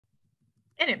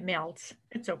And it melts.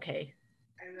 It's okay.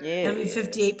 Yeah. It'll be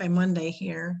 58 by Monday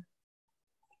here.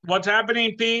 What's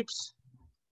happening, peeps?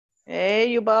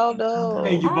 Hey, Ubaldo.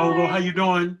 Hey, Ubaldo, how you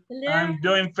doing? Hello. I'm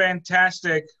doing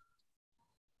fantastic.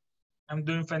 I'm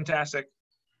doing fantastic.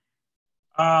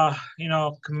 You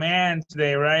know, command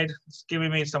today, right? It's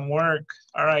giving me some work.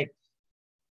 All right.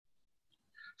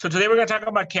 So today we're gonna talk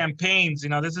about campaigns. You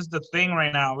know, this is the thing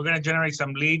right now. We're gonna generate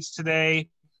some leads today.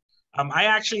 I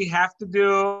actually have to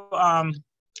do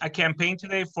a campaign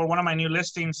today for one of my new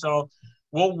listings. So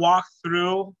we'll walk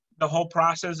through the whole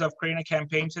process of creating a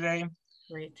campaign today.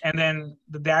 Great. And then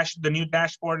the new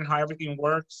dashboard and how everything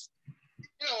works.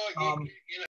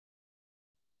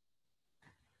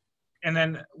 And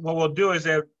then what we'll do is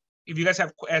that if you guys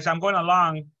have, as I'm going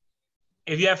along,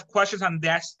 if you have questions on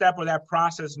that step or that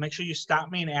process, make sure you stop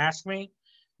me and ask me,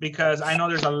 because I know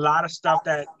there's a lot of stuff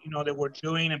that, you know, that we're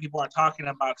doing and people are talking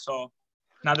about. So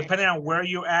now, depending on where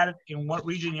you're at, in what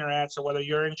region you're at, so whether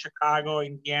you're in Chicago,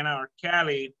 Indiana, or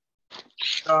Cali,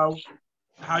 so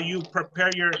how you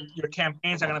prepare your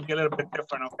campaigns are going to be a little bit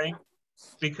different, okay?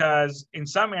 Because in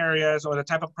some areas or the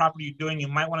type of property you're doing, you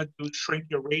might want to shrink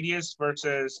your radius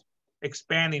versus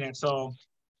expanding it. So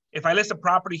if I list a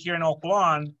property here in Oak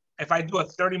Lawn, if I do a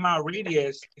 30-mile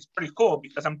radius, it's pretty cool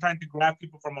because I'm trying to grab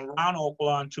people from around Oak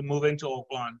Lawn to move into Oak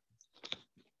Lawn.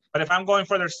 But if I'm going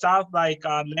further south, like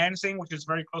Lansing, which is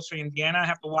very close to Indiana, I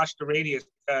have to watch the radius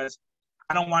because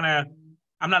I don't want to,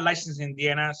 I'm not licensed in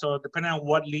Indiana. So depending on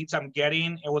what leads I'm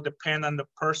getting, it will depend on the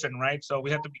person, right? So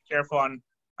we have to be careful on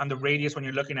the radius when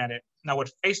you're looking at it. Now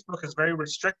with Facebook, is very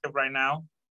restrictive right now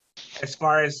as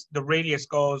far as the radius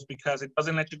goes, because it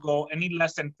doesn't let you go any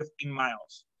less than 15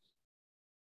 miles.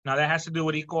 Now that has to do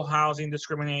with equal housing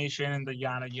discrimination and the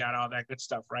yada, yada, all that good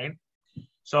stuff, right?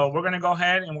 So we're gonna go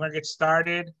ahead and we're gonna get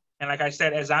started. And like I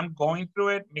said, as I'm going through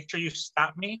it, make sure you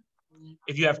stop me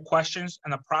if you have questions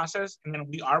on the process. And then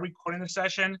we are recording the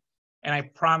session. And I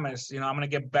promise, you know, I'm gonna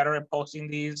get better at posting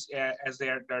these as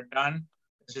they're done.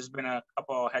 It's just been a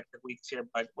couple of hectic weeks here,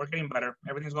 but we're getting better.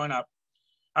 Everything's going up.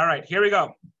 All right, here we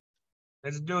go.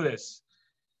 Let's do this.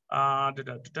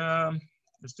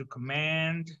 Let's do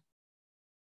command.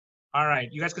 All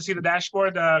right, you guys can see the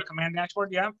dashboard, the command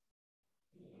dashboard, yeah?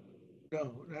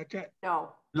 No, not yet.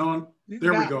 No. No,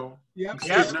 there we go. Yep,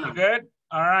 you good?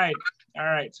 All right,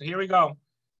 so here we go.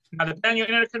 Now, depending on your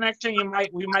internet connection,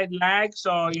 we might lag,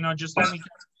 so, you know, just let me,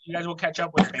 you guys will catch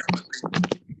up with me.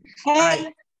 Hey. All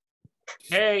right.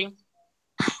 Hey.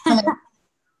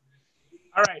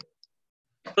 All right.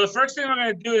 So the first thing we're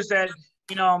going to do is that,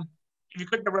 you know, if you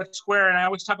click the red square, and I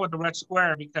always talk about the red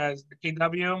square because the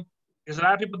KW, because a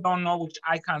lot of people don't know which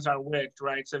icons are which,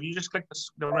 right? So if you just click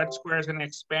the red square, it's going to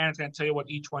expand. It's going to tell you what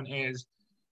each one is.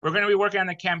 We're going to be working on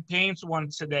the campaigns one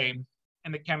today.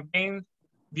 And the campaign,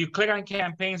 if you click on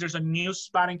campaigns, there's a new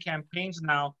spot in campaigns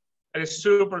now that is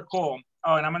super cool.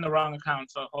 Oh, and I'm in the wrong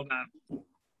account, so hold on.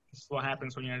 This is what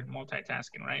happens when you're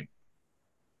multitasking, right?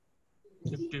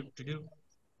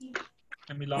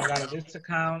 Let me log out of this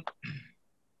account.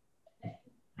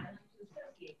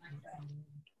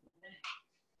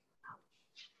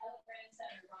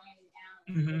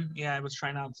 Yeah, I was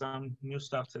trying out some new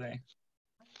stuff today.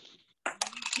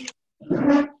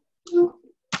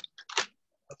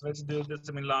 Let's do this.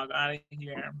 Let me log out of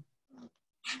here.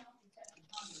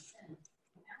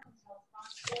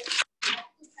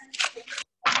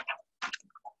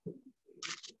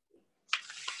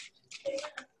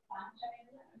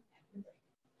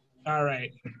 All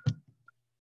right.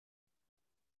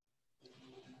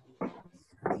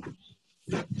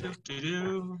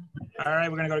 All right,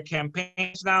 we're gonna go to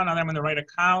campaigns now. Now that I'm in the right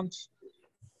account.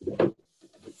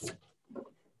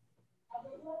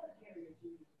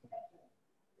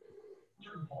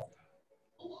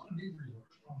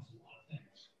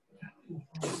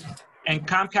 And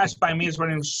Comcast by me is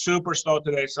running super slow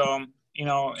today. So, you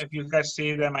know, if you guys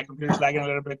see that my computer's lagging a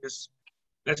little bit, just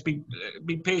let's be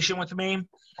patient with me.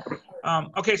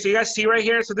 Okay, so you guys see right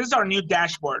here. So this is our new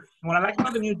dashboard. What I like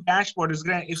about the new dashboard is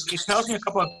it tells me a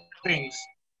couple of things.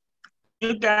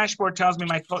 New dashboard tells me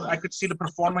I could see the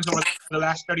performance over the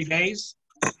last 30 days.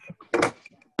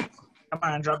 Come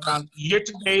on, drop down year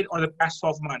to date or the past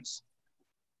 12 months.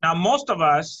 Now, most of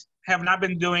us have not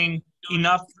been doing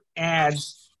enough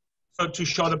ads to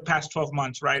show the past 12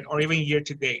 months, right? Or even year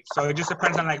to date. So it just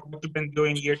depends on like what you've been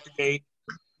doing year to date.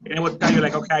 And it would tell you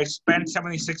like, okay, I spent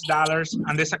 $76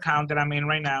 on this account that I'm in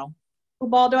right now.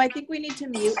 Ubaldo, I think we need to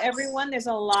mute everyone. There's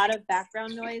a lot of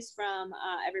background noise from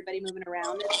everybody moving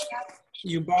around.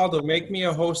 Ubaldo, make me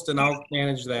a host and I'll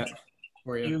manage that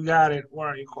for you. You got it. Where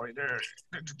are you, Corey? There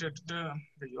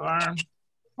you are.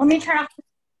 Let me turn off.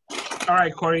 All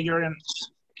right, Corey, you're in.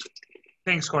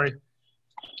 Thanks, Corey.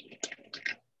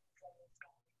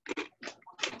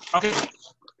 Okay.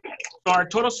 So our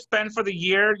total spend for the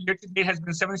year to date has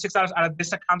been $76 out of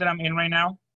this account that I'm in right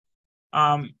now.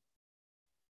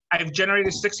 I've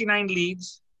generated 69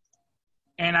 leads,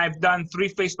 and I've done 3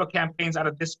 Facebook campaigns out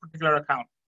of this particular account.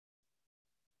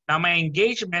 Now my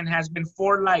engagement has been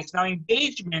 4 likes. Now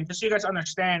engagement, just so you guys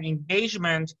understand,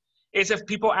 engagement is if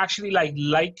people actually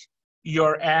like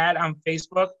your ad on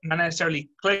Facebook, not necessarily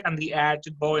click on the ad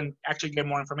to go and actually get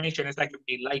more information. It's like if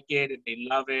they like it, if they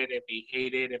love it, if they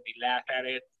hate it, if they laugh at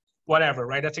it, whatever,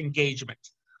 right? That's engagement.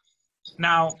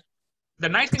 Now, the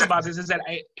nice thing about this is that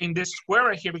in this square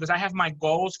right here, because I have my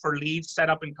goals for leads set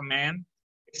up in command,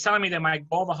 it's telling me that my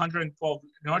goal of 112,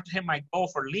 in order to hit my goal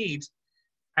for leads,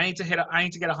 I need to get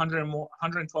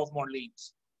 112 more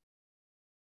leads,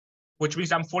 which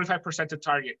means I'm 45% to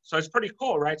target. So it's pretty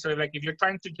cool, right? So like if you're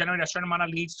trying to generate a certain amount of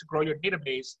leads to grow your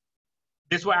database,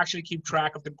 this will actually keep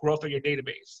track of the growth of your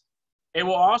database. It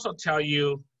will also tell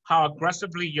you how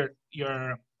aggressively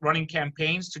you're running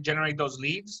campaigns to generate those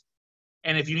leads,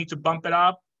 and if you need to bump it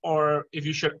up or if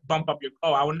you should bump up your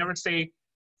goal. I would never say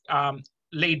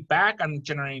laid back on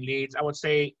generating leads. I would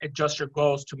say adjust your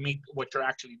goals to meet what you're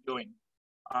actually doing.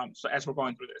 So as we're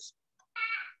going through this.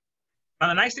 Now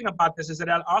the nice thing about this is that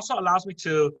it also allows me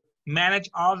to manage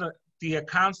all the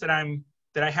accounts that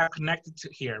I have connected to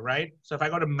here, right? So if I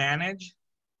go to manage,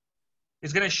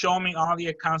 it's gonna show me all the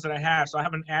accounts that I have. So I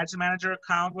have an ads manager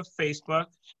account with Facebook.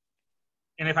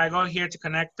 And if I go here to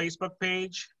connect Facebook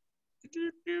page,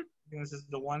 this is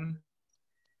the one.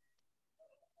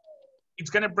 It's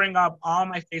gonna bring up all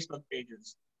my Facebook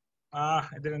pages. I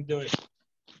didn't do it.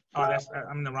 Oh,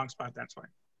 I'm in the wrong spot, that's why.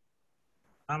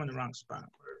 I'm in the wrong spot.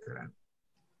 Where is it at?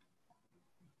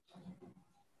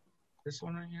 This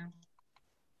one right here.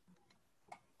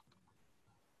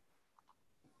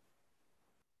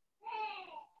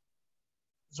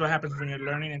 This is what happens when you're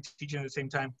learning and teaching at the same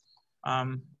time.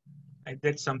 I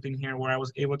did something here where I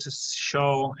was able to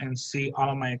show and see all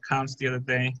of my accounts the other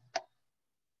day.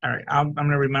 All right, I'm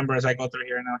gonna remember as I go through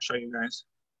here and I'll show you guys.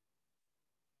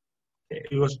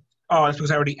 It was, oh, it's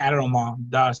because I already added them all.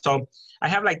 Duh. So I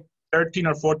have like 13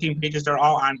 or 14 pages. They're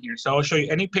all on here. So I'll show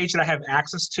you any page that I have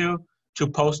access to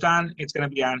post on. It's gonna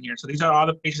be on here. So these are all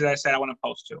the pages that I said I want to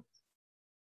post to.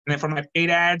 And then for my paid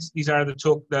ads, these are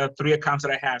the 3 accounts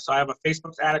that I have. So I have a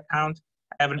Facebook ad account,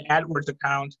 I have an AdWords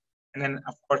account, and then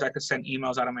of course I could send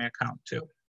emails out of my account too.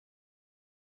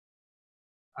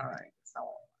 All right.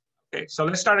 Okay, so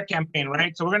let's start a campaign,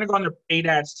 right? So we're gonna go under paid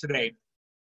ads today.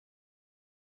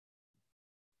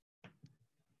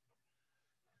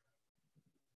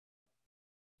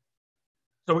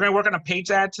 So we're gonna work on a paid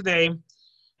ad today,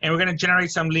 and we're gonna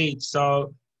generate some leads.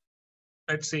 So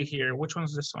let's see here, which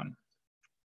one's this one?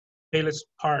 Payless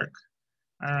Park.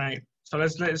 All right, so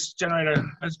let's generate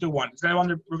let's do one.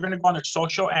 We're gonna go under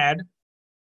social ad,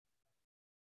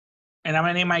 and I'm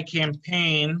gonna name my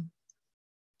campaign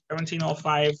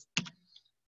 1705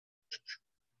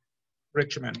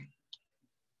 Richmond.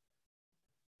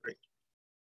 Great.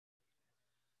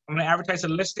 I'm gonna advertise a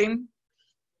listing.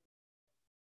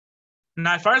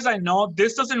 Now, as far as I know,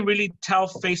 this doesn't really tell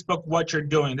Facebook what you're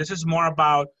doing. This is more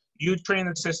about you training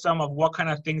the system of what kind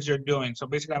of things you're doing. So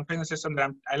basically, I'm training the system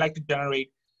that I like to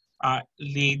generate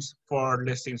leads for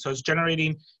listings. So it's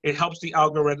generating. It helps the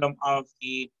algorithm of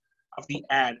the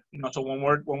ad. You know, so when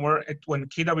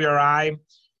KWRI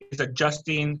is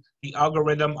adjusting the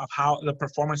algorithm of how the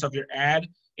performance of your ad,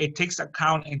 it takes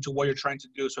account into what you're trying to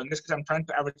do. So in this case, I'm trying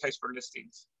to advertise for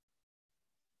listings.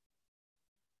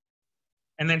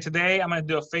 And then today I'm going to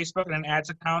do a Facebook and an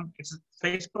ads account. It's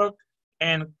Facebook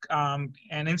and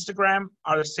Instagram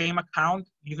are the same account.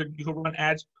 You could run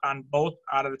ads on both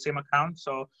out of the same account.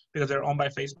 So because they're owned by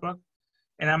Facebook.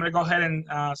 And I'm going to go ahead and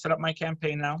set up my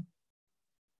campaign now.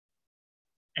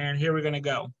 And here we're going to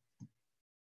go.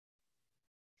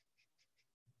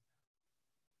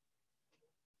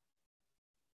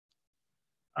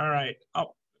 All right.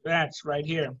 Oh, that's right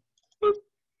here. Boop.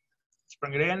 Let's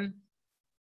bring it in.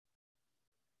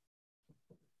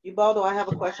 Ubaldo, I have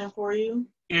a question for you.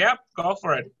 Yep, go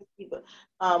for it.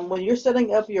 When you're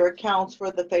setting up your accounts for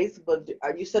the Facebook,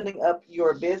 are you setting up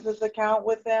your business account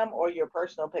with them or your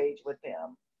personal page with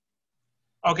them?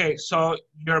 Okay, so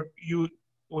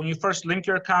when you first link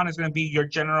your account, it's going to be your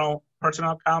general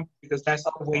personal account because that's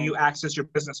the way you access your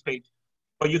business page.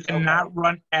 But you cannot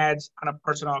run ads on a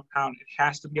personal account. It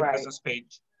has to be a business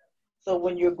page. So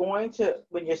when you're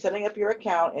setting up your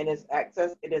account and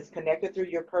it is connected through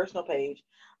your personal page,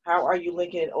 how are you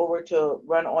linking it over to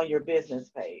run on your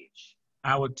business page?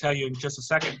 I will tell you in just a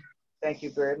second. Thank you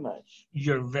very much.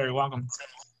 You're very welcome.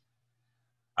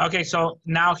 Okay, so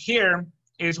now here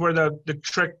is where the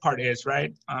trick part is,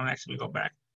 right? Actually, go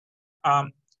back.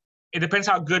 It depends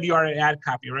how good you are at ad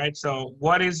copy, right? So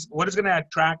what is going to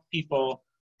attract people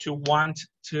to want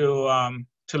to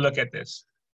look at this?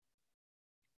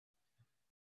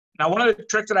 Now, one of the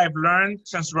tricks that I've learned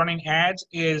since running ads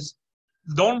is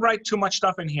don't write too much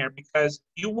stuff in here because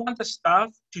you want the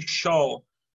stuff to show.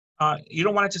 You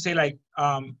don't want it to say like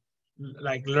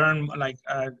learn,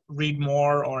 read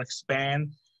more or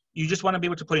expand. You just want to be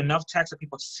able to put enough text that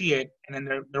people see it and then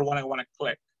they're want to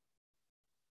click.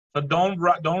 So don't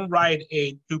write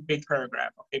a 2-page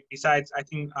paragraph. Okay. Besides, I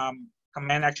think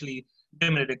Command actually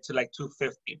limited it to like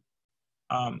 250.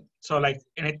 So like,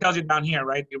 and it tells you down here,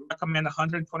 right? We recommend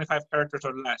 125 characters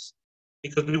or less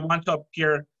because we want to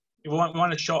appear, we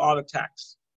want to show all the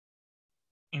text.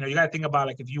 You know, you got to think about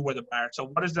like if you were the buyer. So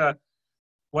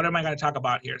what am I going to talk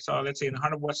about here? So let's say in the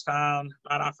heart of Westtown,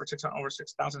 lot offer over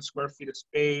 6,000 square feet of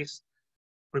space,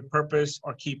 repurpose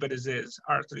or keep it as is,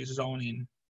 R3 zoning.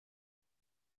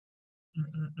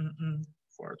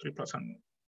 403 plus 100.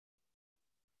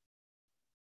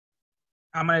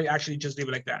 I'm going to actually just leave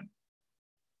it like that.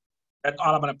 That's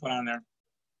all I'm going to put on there.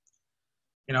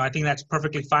 You know, I think that's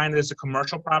perfectly fine. This is a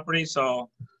commercial property, so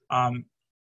you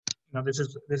know, this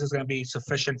is going to be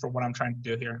sufficient for what I'm trying to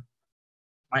do here.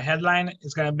 My headline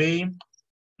is going to be,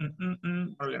 what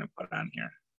are we going to put on here?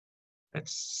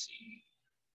 Let's see.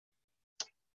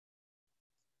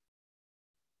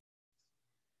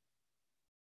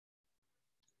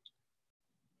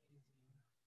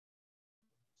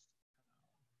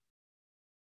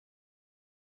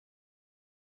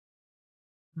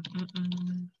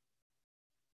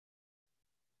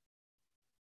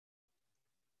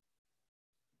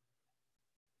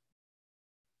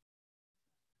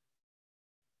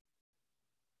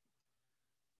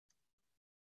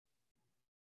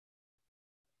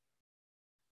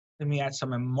 Let me add some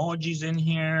emojis in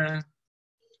here.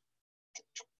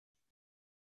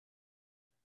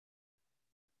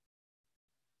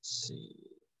 Let's see.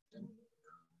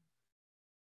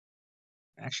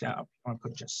 Actually, I want to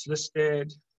put just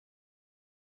listed.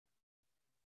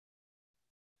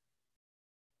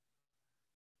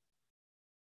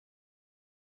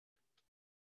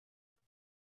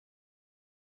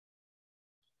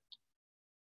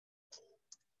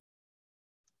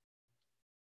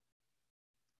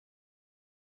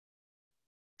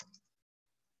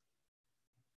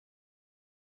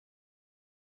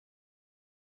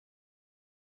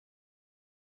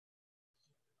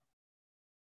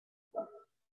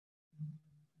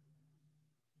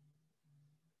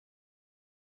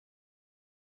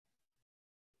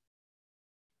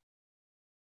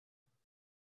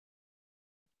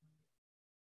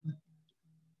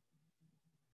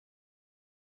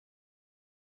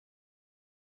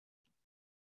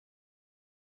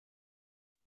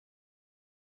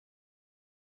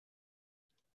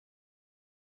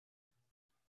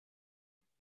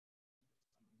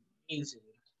 Easy.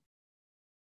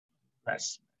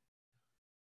 Press.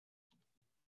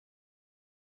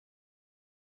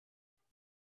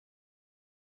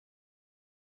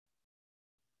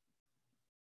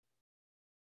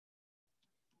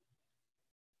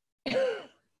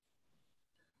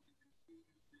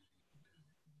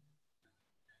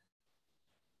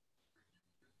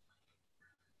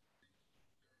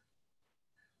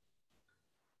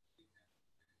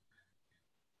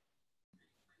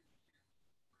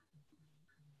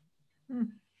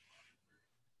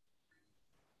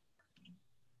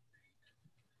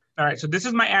 All right, so this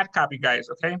is my ad copy, guys,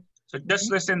 okay? So just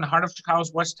listen, the heart of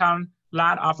Chicago's Westtown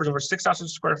lot offers over 6,000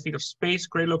 square feet of space,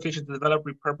 great location to develop,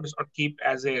 repurpose, or keep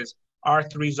as is,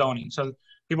 R3 zoning. So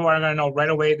people are gonna know right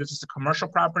away, this is a commercial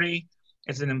property,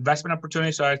 it's an investment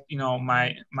opportunity. So, you know,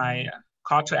 my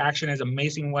call to action is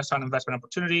amazing Westtown investment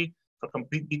opportunity. For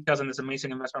complete details on this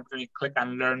amazing investment opportunity, click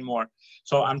on learn more.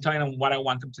 So I'm telling them what I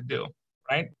want them to do,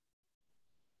 right?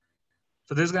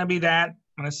 So this is gonna be that, I'm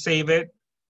gonna save it.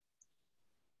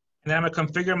 And then I'm gonna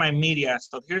configure my media.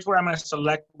 So here's where I'm gonna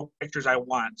select what pictures I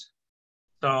want.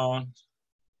 So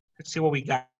let's see what we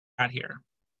got here.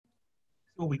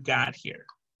 What we got here.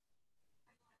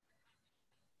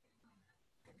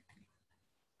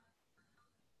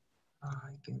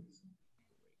 I think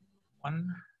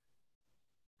one.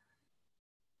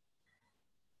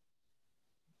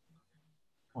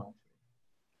 Well,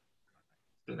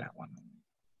 do that one.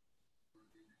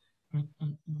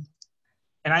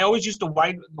 And I always use the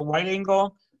wide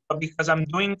angle, but because I'm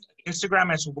doing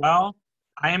Instagram as well,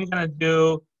 I am gonna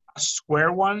do a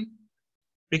square one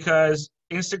because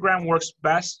Instagram works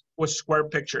best with square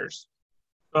pictures.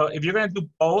 So if you're gonna do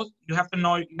both, you have to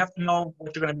know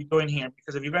what you're gonna be doing here,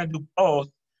 because if you're gonna do both,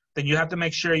 then you have to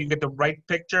make sure you get the right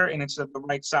picture and it's the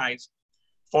right size.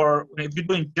 For if you're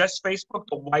doing just Facebook,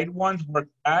 the white ones work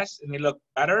best and they look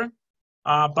better.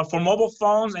 But for mobile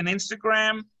phones and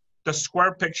Instagram, the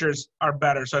square pictures are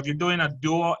better. So if you're doing a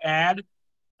dual ad,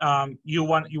 you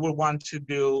would want to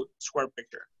do square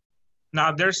picture.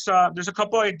 Now there's a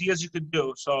couple ideas you could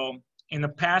do. So in the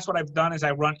past, what I've done is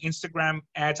I run Instagram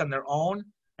ads on their own,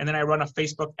 and then I run a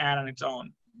Facebook ad on its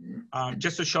own,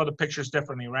 just to show the pictures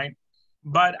differently, right?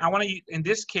 But I want to, in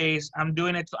this case, I'm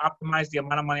doing it to optimize the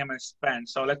amount of money I'm going to spend.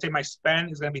 So let's say my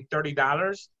spend is going to be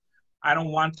 $30. I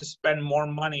don't want to spend more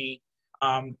money.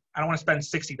 I don't want to spend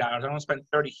 $60. I don't want to spend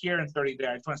 30 here and 30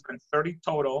 there. I just want to spend 30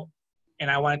 total, and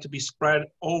I want it to be spread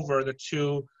over the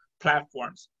two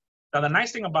platforms. Now, the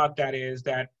nice thing about that is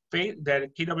that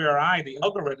KWRI, the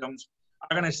algorithms,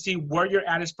 are going to see where your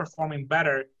ad is performing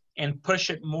better and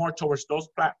push it more towards those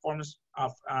platforms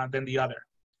than the other.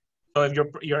 So if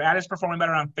your ad is performing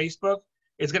better on Facebook,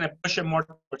 it's going to push it more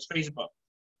towards Facebook.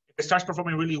 If it starts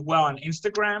performing really well on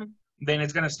Instagram, then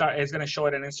it's going to show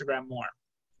it on Instagram more.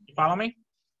 You follow me?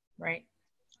 Right.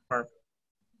 Perfect.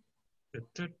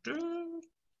 Let's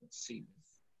see.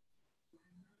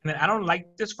 And then I don't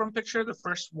like this from picture, the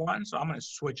first one, so I'm going to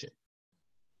switch it.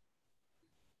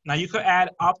 Now you could add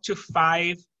up to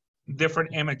 5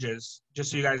 different images,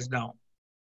 just so you guys know.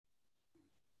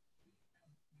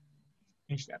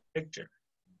 Change that picture.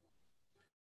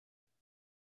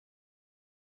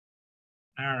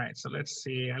 All right, so let's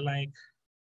see. I like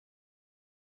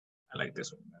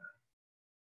this one better.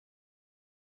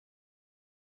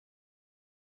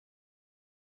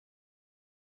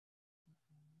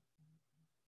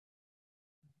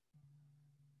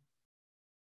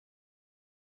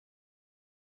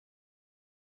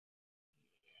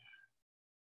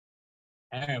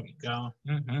 There we go.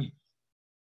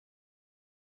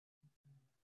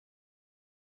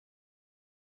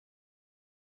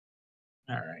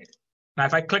 All right. Now,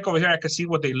 if I click over here, I can see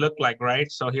what they look like, right?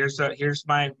 So here's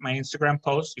my Instagram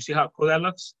post. You see how cool that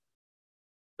looks?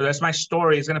 So that's my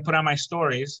story. It's gonna put on my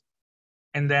stories,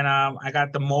 and then I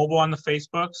got the mobile on the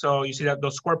Facebook. So you see that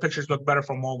those square pictures look better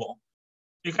for mobile.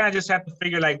 You kind of just have to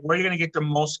figure like where you're gonna get the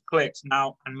most clicks.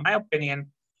 Now, in my opinion,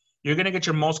 you're gonna get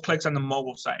your most clicks on the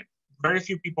mobile side. Very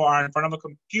few people are in front of a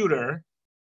computer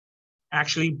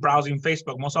actually browsing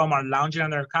Facebook. Most of them are lounging on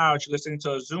their couch, listening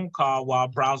to a Zoom call while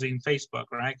browsing Facebook,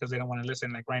 right? Because they don't want to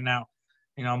listen. Like right now,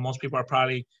 most people are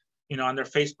probably, on their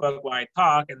Facebook while I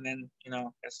talk, and then,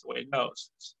 that's the way it goes.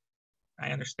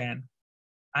 I understand.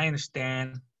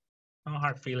 No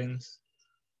hard feelings.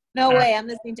 No way. I'm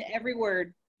listening to every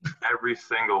word. Every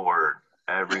single word.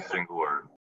 Every single word.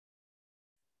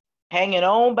 Hanging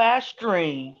on by a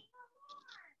string.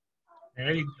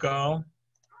 There you go.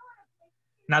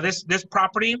 Now this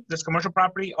commercial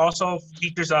property also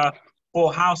features a full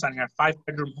house on here,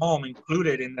 5-bedroom home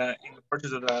included in the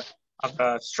purchase of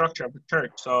the structure of the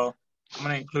church. So I'm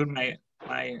gonna include my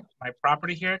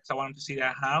property here because I want them to see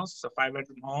that house. It's a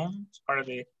 5-bedroom home. It's part of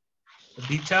the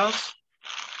details.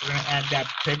 We're gonna add that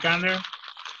pic on there.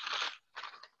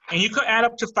 And you could add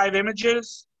up to 5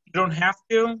 images. You don't have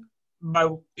to,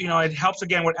 but it helps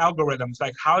again with algorithms.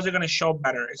 Like how is it gonna show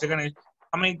better?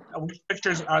 Which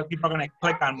pictures are people going to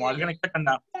click on more? Are they going to click on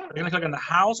the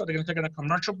house? Are they going to click on the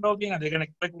commercial building? Are they going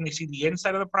to click when they see the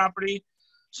inside of the property?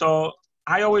 So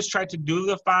I always try to do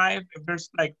the 5. If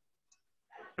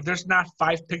there's not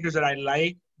 5 pictures that I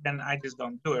like, then I just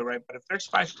don't do it, right? But if there's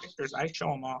 5 pictures, I show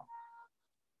them all.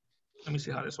 Let me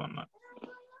see how this one looks.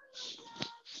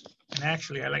 And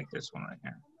actually, I like this one right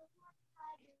here.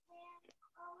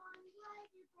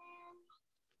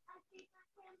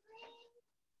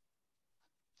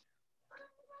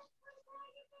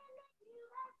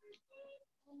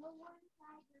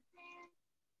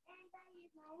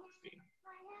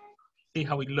 See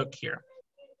how we look here.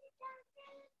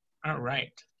 All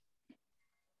right.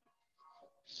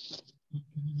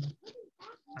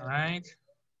 All right.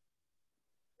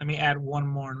 Let me add one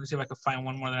more. Let me see if I can find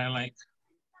one more that I like.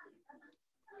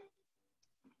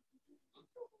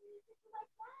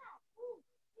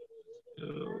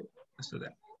 So let's do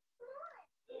that.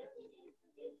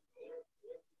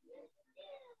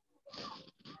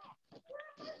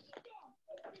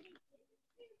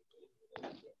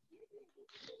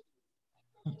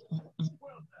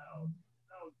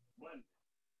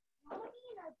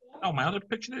 Oh, my other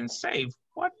picture didn't save.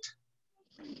 What?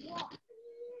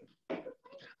 All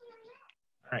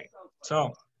right.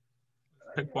 So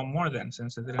pick one more then,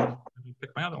 since it didn't let me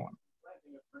pick my other one.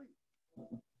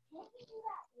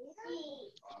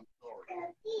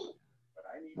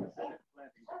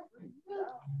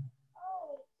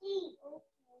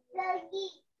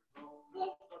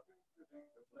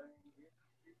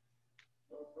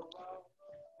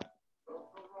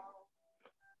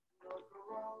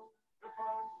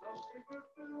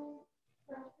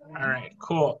 All right,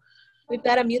 cool. We've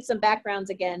got to mute some backgrounds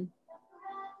again.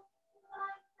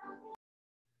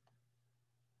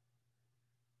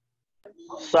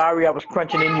 Sorry, I was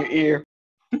crunching in your ear.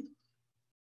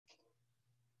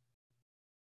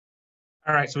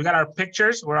 All right, so we got our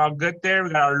pictures. We're all good there. We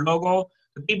got our logo.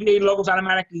 The DBA logo is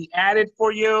automatically added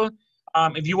for you.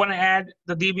 If you want to add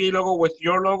the DBA logo with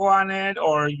your logo on it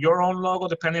or your own logo,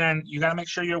 depending on, you got to make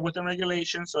sure you're within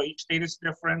regulations. So each state is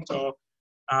different. So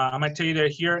I'm going to tell you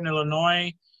that here in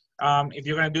Illinois, if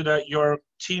you're going to do your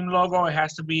team logo, it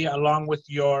has to be along with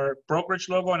your brokerage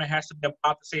logo, and it has to be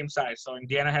about the same size. So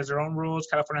Indiana has their own rules.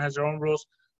 California has their own rules.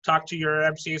 Talk to your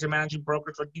MCAs and managing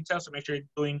brokers for details to make sure you're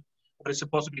doing what it's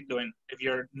supposed to be doing if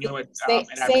you're new at Same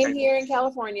advertising. here in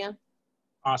California.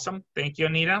 Awesome. Thank you,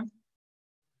 Anita.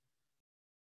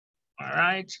 All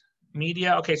right.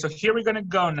 Media. Okay, so here we're going to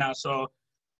go now. So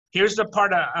here's the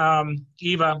part of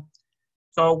Eva.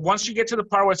 So once you get to the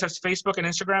part where it says Facebook and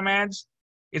Instagram ads,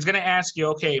 it's going to ask you,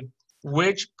 okay,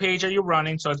 which page are you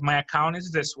running? So my account is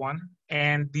this one,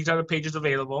 and these are the pages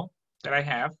available that I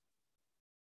have.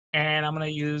 And I'm going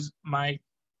to use my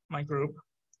group.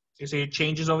 You see it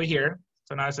changes over here.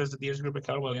 So now it says the Diaz group at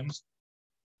Keller Williams.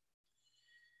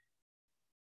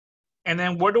 And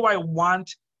then where do I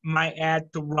want my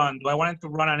ad to run? Do I want it to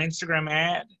run on Instagram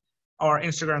ad or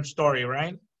Instagram story,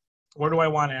 right? Where do I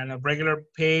want it? On a regular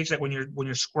page, like when you're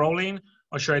scrolling,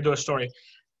 or should I do a story?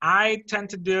 I tend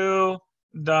to do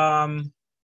the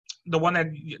one that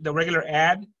the regular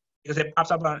ad, because it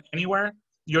pops up on anywhere.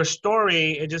 Your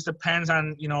story, it just depends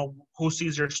on, you know, who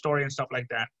sees your story and stuff like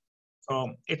that.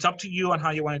 So it's up to you on how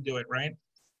you want to do it, right?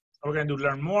 So we're gonna do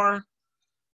learn more.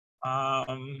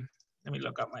 Let me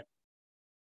look up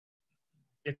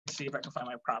let's see if I can find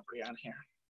my property on here.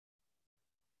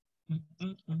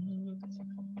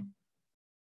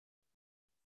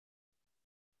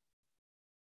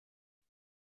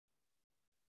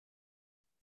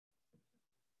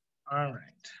 All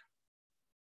right.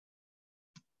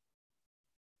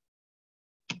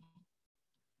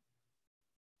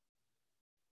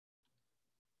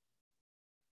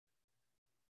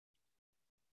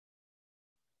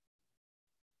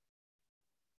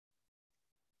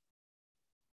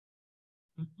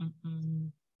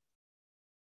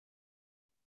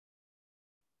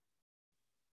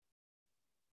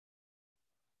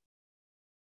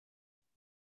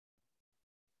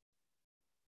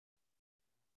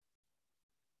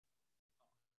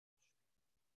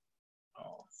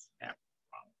 Oh, snap.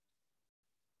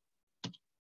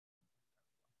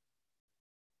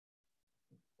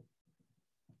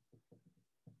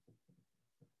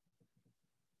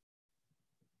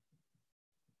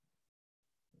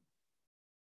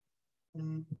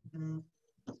 Come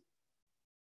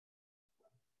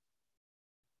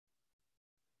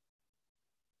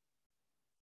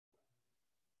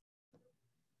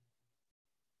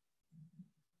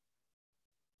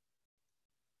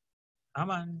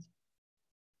on.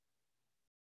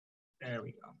 There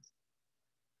we go.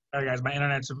 All right, guys, my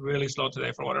internet's really slow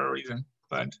today for whatever reason,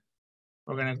 but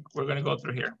we're gonna go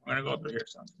through here. We're gonna go through here.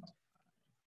 So.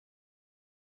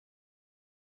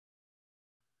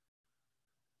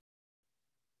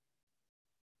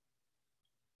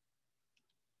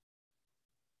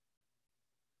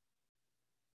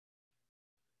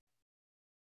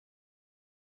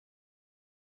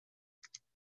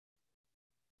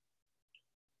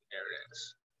 There it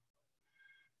is.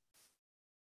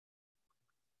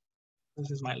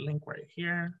 This is my link right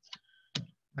here.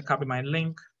 I copy my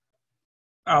link.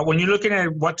 When you're looking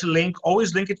at what to link,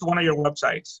 always link it to one of your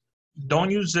websites. Don't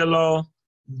use Zillow.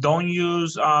 Don't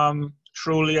use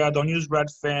Trulia. Don't use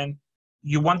Redfin.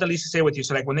 You want the leads to stay with you.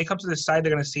 So like when they come to this site,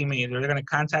 they're gonna see me. They're gonna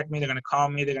contact me. They're gonna call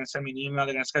me. They're gonna send me an email.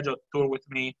 They're gonna schedule a tour with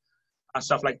me,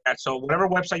 stuff like that. So whatever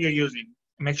website you're using,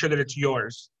 make sure that it's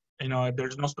yours. You know,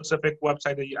 there's no specific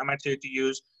website that I might tell you to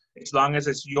use, as long as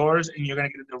it's yours and you're gonna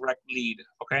get a direct lead.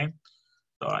 Okay.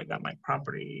 So I got my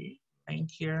property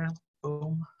link here.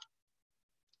 Boom.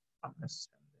 I'm gonna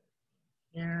send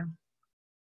it here.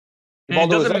 And it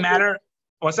doesn't matter.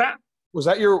 What's that? Was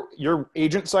that your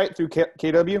agent site through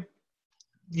KW?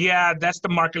 Yeah, that's the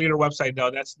market leader website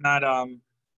though. That's not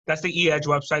that's the eEdge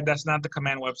website. That's not the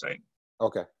command website.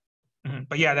 Okay. Mm-hmm.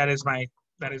 But yeah, that's one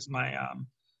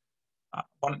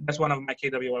of my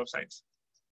KW websites.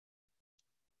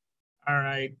 All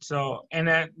right. So, and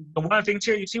then the one of the things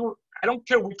here, you see, I don't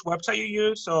care which website you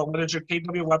use. So whether it's your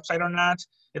KW website or not,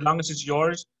 as long as it's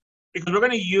yours, because we're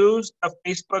going to use a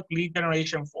Facebook lead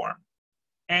generation form.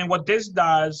 And what this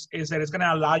does is that it's going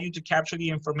to allow you to capture the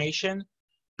information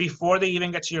before they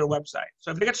even get to your website. So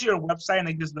if they get to your website and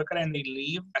they just look at it and they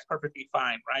leave, that's perfectly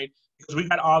fine, right? Because we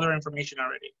got all their information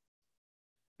already.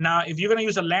 Now, if you're gonna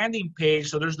use a landing page,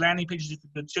 so there's landing pages you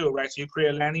can do too, right? So you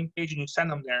create a landing page and you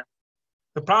send them there.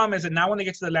 The problem is that now when they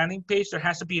get to the landing page, there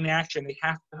has to be an action.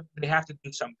 They have to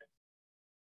do something.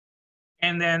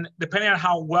 And then depending on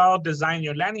how well designed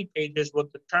your landing pages will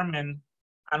determine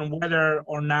on whether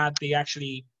or not they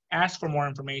actually ask for more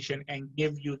information and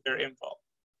give you their info.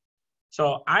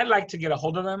 So I like to get a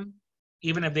hold of them,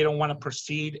 even if they don't want to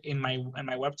proceed in my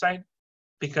website,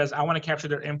 because I want to capture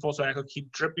their info so I could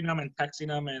keep dripping them and texting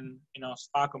them and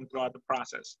stalk them throughout the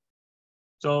process.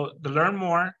 So the learn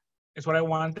more is what I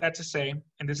want that to say,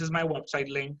 and this is my website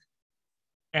link,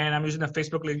 and I'm using the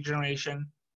Facebook lead generation,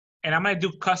 and I'm going to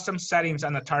do custom settings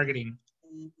on the targeting.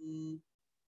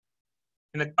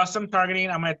 In the custom targeting,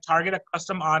 I'm going to target a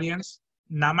custom audience,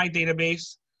 not my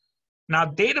database. Now,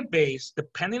 database,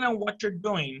 depending on what you're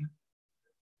doing,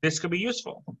 this could be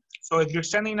useful. So if you're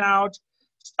sending out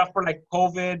stuff for like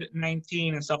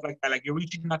COVID-19 and stuff like that, like you're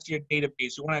reaching out to your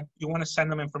database, you want to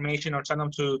send them information or send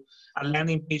them to a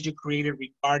landing page you created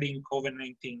regarding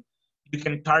COVID-19. You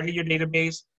can target your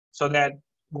database so that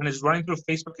when it's running through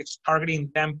Facebook, it's targeting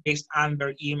them based on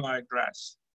their email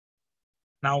address.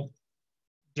 Now,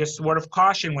 just a word of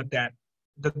caution with that.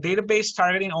 The database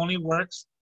targeting only works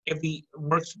if it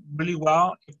works really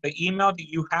well if the email that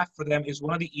you have for them is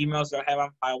one of the emails that I have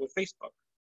on file with Facebook,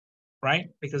 right?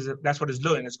 Because that's what it's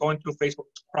doing. It's going through Facebook,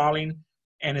 it's crawling,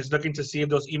 and it's looking to see if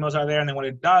those emails are there. And then what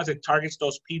it does, it targets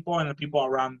those people and the people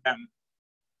around them.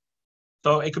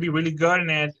 So it could be really good, and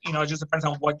then it just depends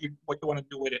on what you want to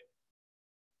do with it.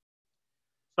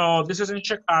 So this is in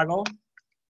Chicago.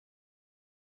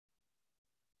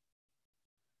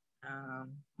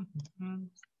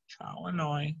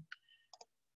 Illinois.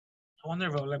 I wonder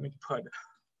if it'll let me put.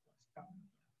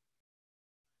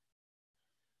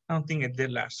 I don't think it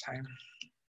did last time.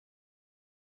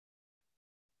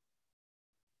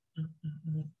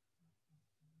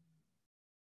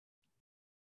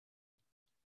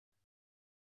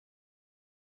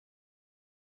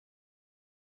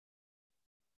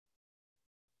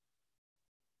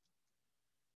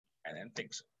 I didn't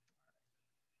think so.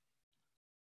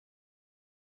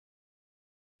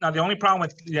 Now, the only problem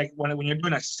with like when you're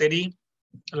doing a city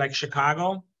like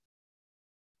Chicago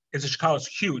is that Chicago is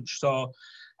huge. So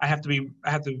I have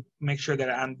to make sure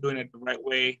that I'm doing it the right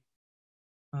way.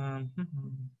 You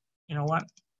know what?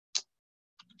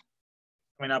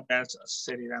 I mean, up as a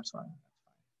city, that's fine.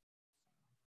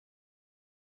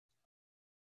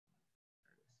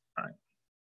 All right.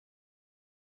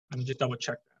 Let me just double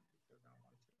check that.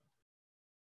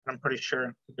 I'm pretty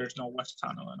sure there's no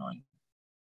Westtown, Illinois.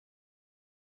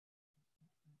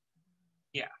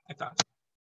 Yeah, I thought so.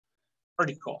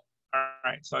 Pretty cool. All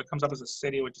right, so it comes up as a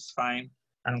city, which is fine.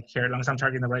 I don't care as long as I'm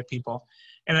targeting the right people.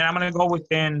 And then I'm gonna go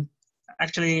within,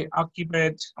 actually, I'll keep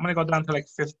it, I'm gonna go down to like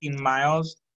 15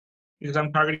 miles because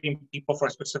I'm targeting people for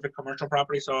a specific commercial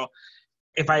property. So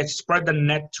if I spread the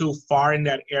net too far in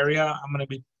that area, I'm gonna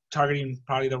be targeting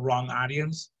probably the wrong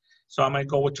audience. So I'm gonna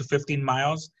go to 15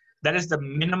 miles. That is the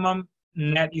minimum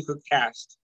net you could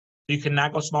cast. You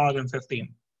cannot go smaller than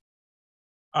 15.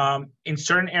 In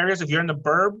certain areas, if you're in the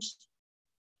burbs,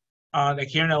 like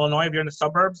here in Illinois, if you're in the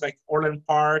suburbs, like Orland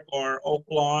Park or Oak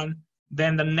Lawn,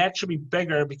 then the net should be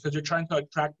bigger because you're trying to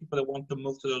attract people that want to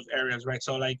move to those areas, right?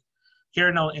 So like here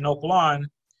in Oak Lawn,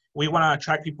 we want to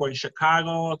attract people in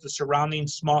Chicago, the surrounding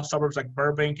small suburbs like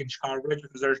Burbank and Chicago Ridge,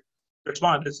 because they're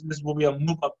small. This will be a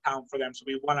move-up town for them, so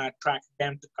we want to attract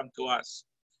them to come to us.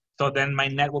 So then my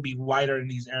net will be wider in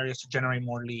these areas to generate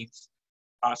more leads.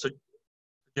 So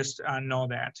just know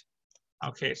that.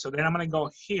 Okay, so then I'm gonna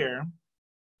go here.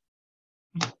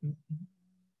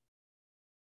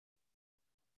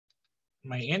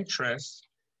 My interest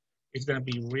is gonna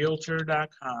be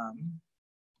realtor.com.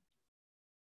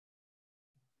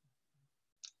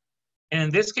 And in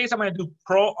this case, I'm gonna do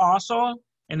pro also.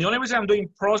 And the only reason I'm doing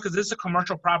pro is because this is a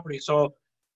commercial property. So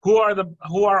who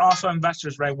are also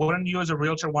investors, right? Wouldn't you as a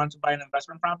realtor want to buy an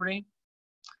investment property?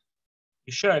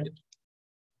 You should. If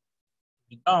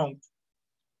you don't,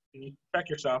 you need to check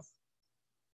yourself.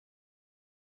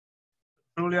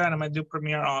 Julia, and I'm gonna do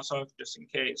Premier also, just in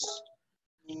case.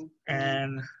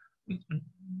 And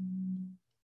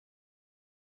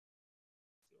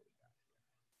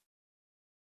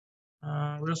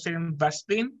real estate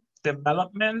investing,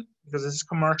 development, because this is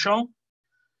commercial.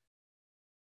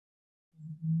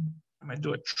 I'm gonna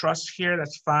do a trust here,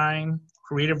 that's fine.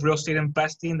 Creative real estate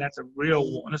investing, that's a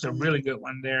real one. That's a really good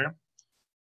one there.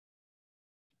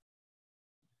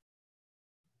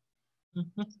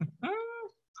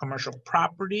 Commercial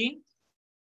property.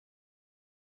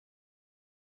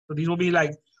 So these will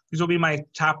be my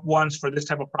top ones for this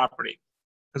type of property,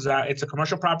 because it's a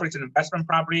commercial property, it's an investment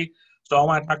property. So I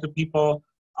want to talk to people,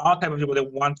 all type of people that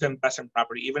want to invest in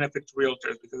property, even if it's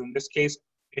realtors. Because in this case,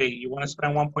 hey, you want to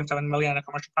spend 1.7 million on a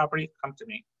commercial property? Come to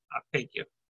me, I'll take you.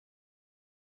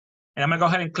 And I'm gonna go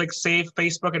ahead and click Save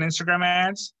Facebook and Instagram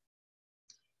ads.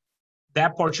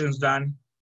 That portion is done.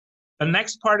 The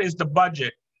next part is the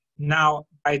budget. Now,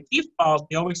 by default,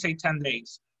 they always say 10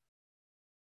 days.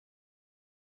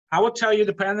 I will tell you,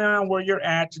 depending on where you're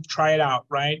at, to try it out,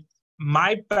 right?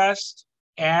 My best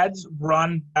ads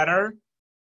run better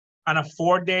on a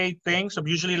 4-day thing. So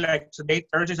usually like today,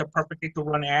 Thursday is a perfect day to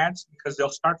run ads because they'll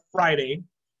start Friday,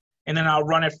 and then I'll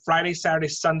run it Friday, Saturday,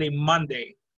 Sunday,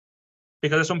 Monday,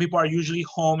 because that's when people are usually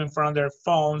home in front of their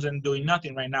phones and doing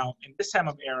nothing right now. In this time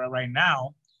of era right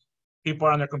now, people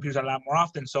are on their computers a lot more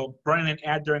often. So running an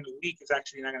ad during the week is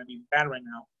actually not going to be bad right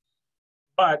now.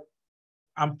 But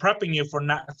I'm prepping you for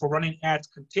running ads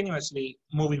continuously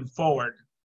moving forward.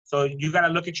 So you got to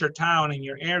look at your town and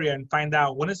your area and find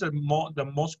out when is the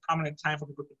most prominent time for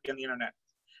people to be on the internet.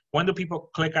 When do people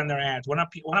click on their ads? When are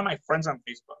my friends on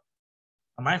Facebook?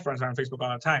 My friends are on Facebook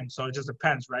all the time. So it just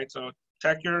depends, right? So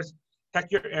check your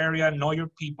area, know your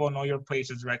people, know your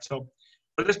places, right? So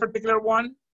for this particular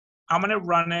one, I'm gonna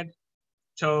run it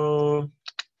So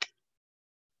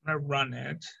tomorrow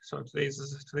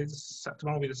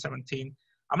will be the 17th.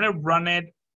 I'm gonna run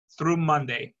it through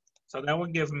Monday. So that will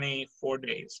give me 4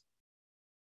 days.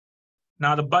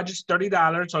 Now the budget's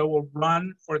 $30, so it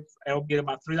will be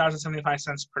about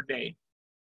 $3.75 per day.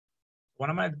 What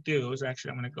I'm gonna do is I'm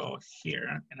gonna go here,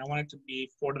 and I want it to be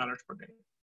 $4 per day.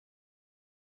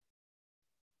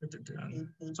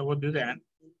 So we'll do that.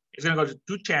 It's gonna go to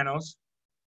 2 channels.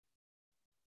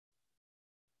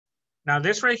 Now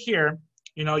this right here,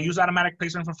 use automatic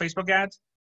placement for Facebook ads.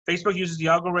 Facebook uses the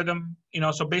algorithm,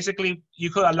 so basically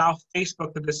you could allow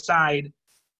Facebook to decide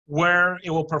where it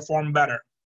will perform better.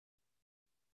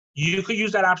 You could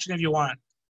use that option if you want.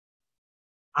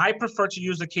 I prefer to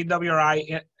use the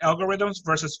KWRI algorithms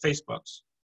versus Facebook's,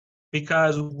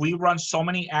 because we run so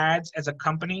many ads as a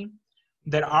company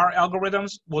that our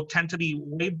algorithms will tend to be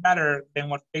way better than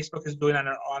what Facebook is doing on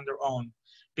their own,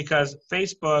 because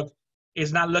Facebook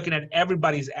is not looking at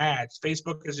everybody's ads.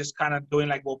 Facebook is just kind of doing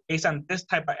like, well, based on this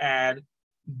type of ad,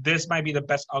 this might be the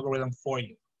best algorithm for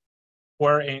you.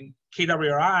 Where in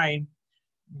KWRI,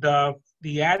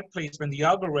 the ad placement, the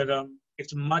algorithm,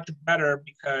 it's much better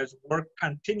because we're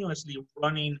continuously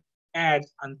running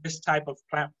ads on this type of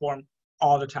platform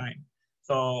all the time.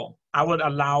 So I would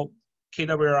allow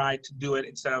KWRI to do it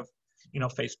instead of,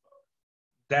 Facebook.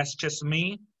 That's just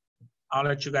me. I'll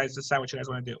let you guys decide what you guys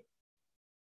want to do.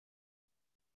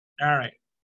 All right.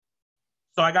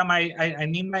 So I got I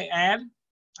need my ad.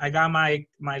 I got my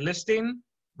listing.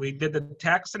 We did the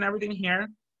text and everything here.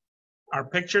 Our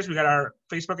pictures, we got our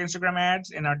Facebook, Instagram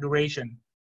ads, and our duration.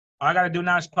 All I got to do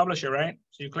now is publish it, right?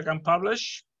 So you click on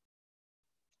publish.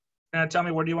 It's going to tell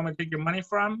me, where do you want me to take your money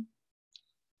from?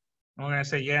 I'm going to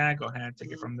say, yeah, go ahead,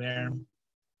 take it from there.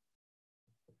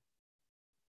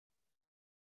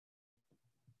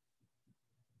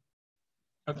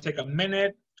 It'll take a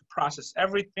minute to process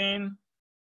everything.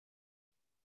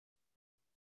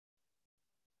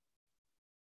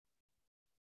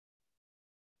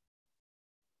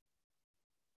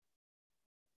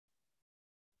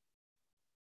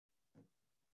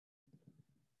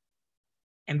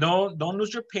 And don't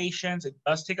lose your patience. It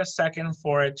does take a second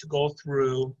for it to go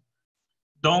through.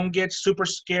 Don't get super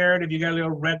scared if you get a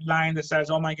little red line that says,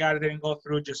 oh my God, it didn't go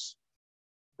through. Just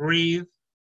breathe,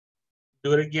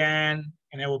 do it again,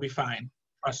 and it will be fine.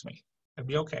 Trust me, it'll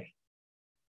be okay.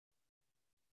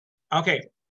 Okay,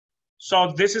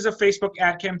 so this is a Facebook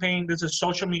ad campaign. This is a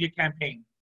social media campaign.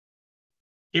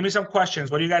 Give me some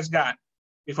questions. What do you guys got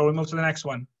before we move to the next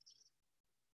one?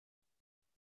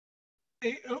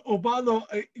 Hey, Ubaldo,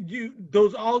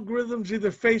 those algorithms,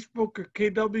 either Facebook or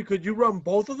KW, could you run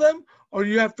both of them, or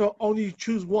you have to only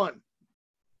choose one?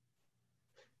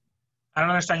 I don't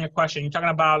understand your question. You're talking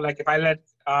about like if I let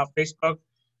Facebook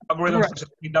algorithms versus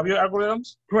KW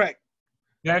algorithms? Correct.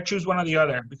 You gotta choose one or the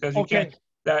other, because you can't.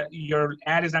 That your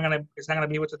ad is not gonna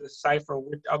be able to decipher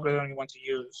which algorithm you want to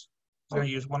use. It's gonna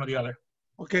use one or the other.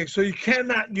 Okay, so you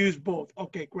cannot use both.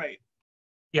 Okay, great.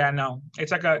 Yeah, no.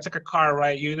 It's like a car,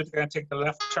 right? You're either gonna take the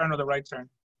left turn or the right turn.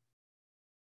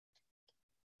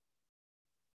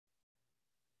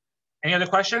 Any other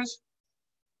questions?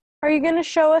 Are you going to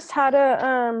show us how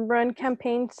to run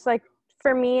campaigns? Like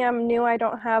for me, I'm new. I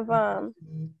don't have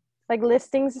like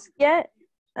listings yet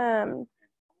to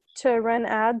run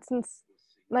ads and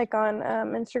like on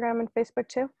Instagram and Facebook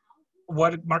too.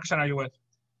 What market center are you with?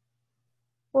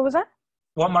 What was that?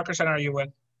 What market center are you with?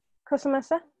 Costa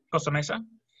Mesa? Costa Mesa?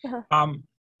 Uh-huh.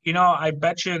 You know, I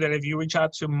bet you that if you reach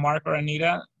out to Mark or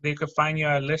Anita, they could find you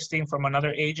a listing from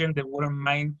another agent that wouldn't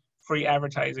mind free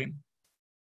advertising.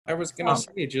 I was gonna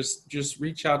say, just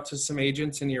reach out to some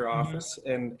agents in your office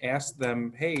and ask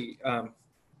them, hey,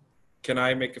 can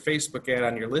I make a Facebook ad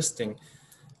on your listing?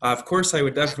 Of course, I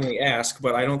would definitely ask,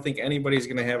 but I don't think anybody's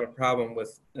gonna have a problem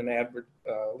with an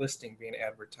listing being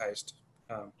advertised.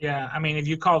 Yeah, I mean, if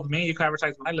you called me, you could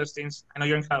advertise my listings. I know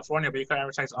you're in California, but you could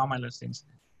advertise all my listings.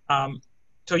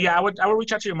 So yeah, I would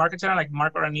reach out to your market center, like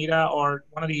Mark or Anita or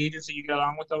one of the agents that you get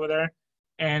along with over there,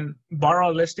 and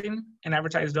borrow a listing and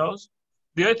advertise those.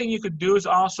 The other thing you could do is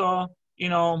also, you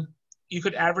know, you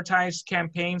could advertise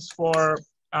campaigns for,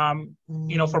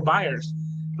 you know, for buyers.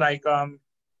 Like, do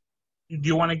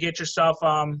you want to get yourself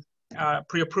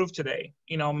pre-approved today?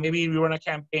 You know, maybe you run a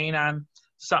campaign on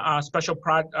special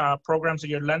programs that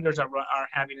your lenders are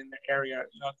having in the area.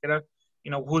 You know, get a,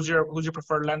 you know, who's your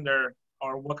preferred lender,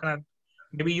 or what kind of,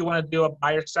 maybe you want to do a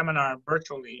buyer seminar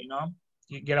virtually. You know,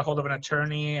 you get a hold of an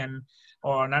attorney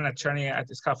or not an attorney at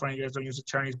this California, you guys don't use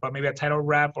attorneys, but maybe a title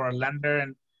rep or a lender,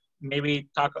 and maybe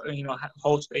talk, you know,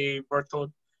 host a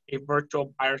virtual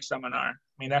buyer seminar. I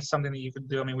mean, that's something that you could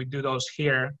do. I mean, we do those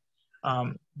here.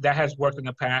 That has worked in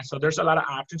the past. So there's a lot of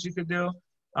options you could do.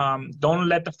 Don't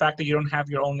let the fact that you don't have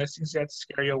your own listings yet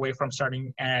scare you away from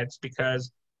starting ads,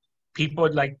 because people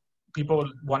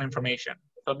want information.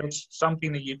 So there's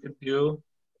something that you could do.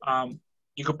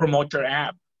 You could promote your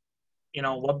app. You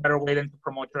know, what better way than to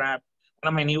promote your app?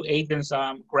 One of my new agents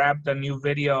grabbed a new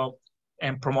video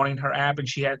and promoting her app, and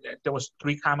there was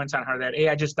 3 comments on her that, hey,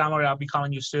 I just downloaded it, I'll be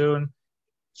calling you soon.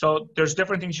 So there's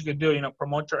different things you could do. You know,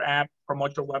 promote your app,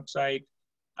 promote your website,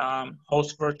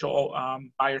 host virtual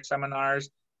buyer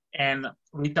seminars, and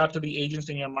reach out to the agents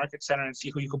in your market center and see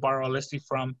who you could borrow a listing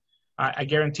from. I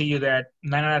guarantee you that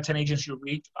 9 out of 10 agents you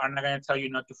reach are not going to tell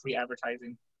you not to free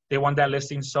advertising. They want that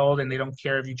listing sold, and they don't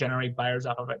care if you generate buyers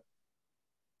off of it.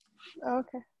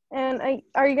 Okay. And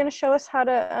are you going to show us how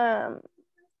to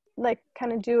like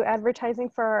kind of do advertising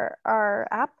for our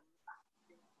app?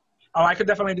 Oh, I could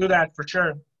definitely do that for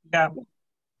sure. Yeah.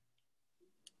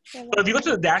 So if you go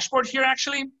to the dashboard here,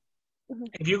 actually,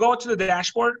 if you go to the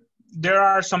dashboard, there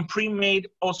are some pre-made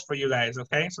posts for you guys,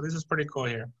 okay? So this is pretty cool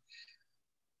here.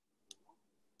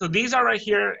 So these are right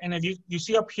here, and if you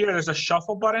see up here, there's a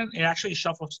shuffle button. It actually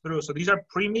shuffles through. So these are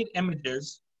pre-made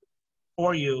images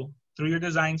for you through your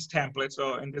designs template,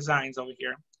 so in designs over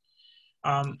here,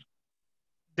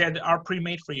 that are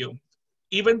pre-made for you.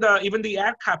 Even the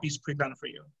ad copy is pre-done for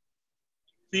you.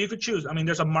 So you could choose. I mean,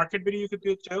 there's a market video you could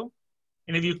do too.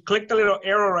 And if you click the little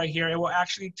arrow right here, it will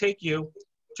actually take you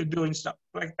to doing stuff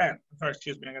like that. Sorry,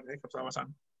 excuse me, I got the hiccups all of a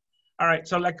sudden. All right,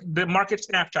 so like the market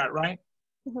snapshot, right?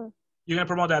 You're gonna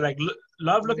promote that, like,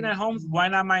 love looking at homes, why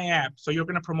not my app? So you're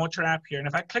gonna promote your app here. And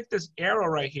if I click this arrow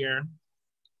right here,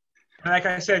 and like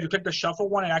I said, if you click the shuffle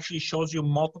one, it actually shows you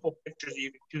multiple pictures that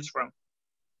you can choose from.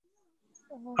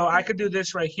 So I could do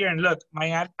this right here, and look, my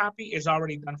ad copy is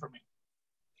already done for me.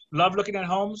 Love looking at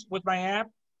homes with my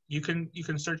app. You can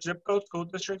search zip codes,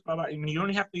 code districts, blah, blah. I mean, you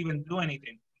don't have to even do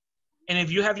anything. And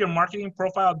if you have your marketing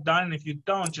profile done, and if you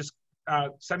don't, just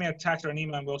send me a text or an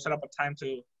email, and we'll set up a time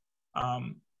to,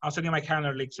 I'll send you my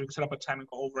calendar link so we can set up a time and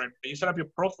go over it. But you set up your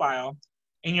profile,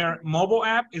 and your mobile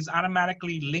app is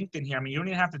automatically linked in here. I mean, you don't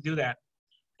even have to do that.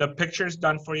 The picture is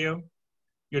done for you.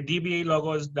 Your DBA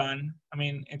logo is done. I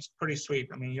mean, it's pretty sweet.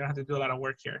 I mean, you don't have to do a lot of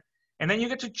work here. And then you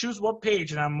get to choose what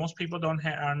page. Now, most people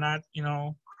are not, you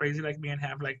know, crazy like me and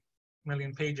have like a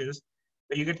million pages.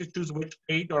 But you get to choose which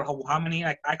page or how many.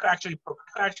 Like I could actually,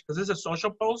 because this is a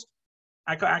social post,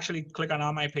 I could actually click on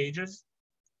all my pages.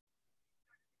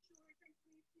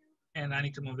 And I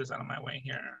need to move this out of my way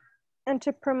here. And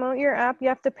to promote your app, you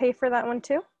have to pay for that one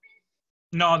too?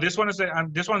 No, this one's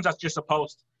just a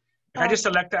post. I just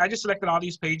selected all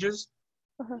these pages.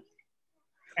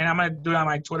 And I'm gonna do it on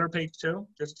my Twitter page too,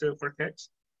 for kicks.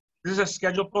 This is a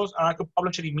scheduled post, or I could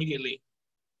publish it immediately.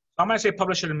 So I'm gonna say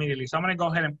publish it immediately. So I'm gonna go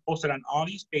ahead and post it on all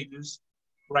these pages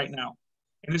right now.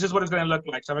 And this is what it's gonna look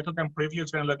like. So if I click on preview,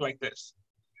 it's gonna look like this.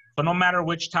 So no matter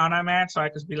which town I'm at, so I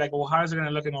could be like, well, how is it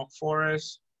gonna look in Oak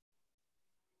Forest?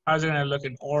 How's it gonna look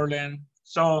in Orland?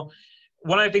 So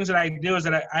one of the things that I do is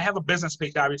that I have a business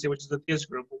page, obviously, which is the Diaz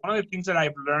group. One of the things that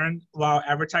I've learned while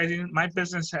advertising, my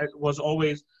business was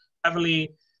always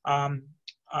heavily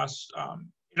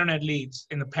internet leads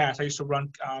in the past. I used to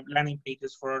run landing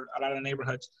pages for a lot of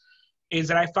neighborhoods. Is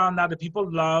that I found out that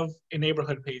people love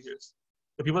neighborhood pages.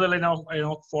 The people that live in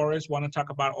Oak Forest want to talk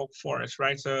about Oak Forest,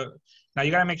 right? So now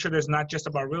you got to make sure there's not just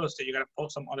about real estate. You got to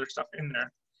post some other stuff in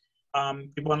there.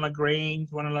 People on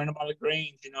LaGrange want to learn about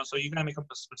LaGrange, you know, so you gotta make them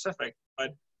specific.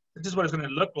 But this is what it's gonna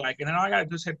look like, and then all I gotta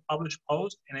do is hit publish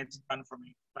post, and it's done for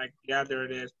me. Like, yeah, there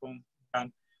it is, boom,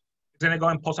 done. It's gonna go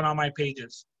and post on all my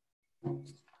pages.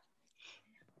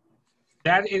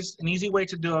 That is an easy way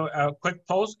to do a quick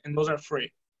post, and those are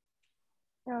free.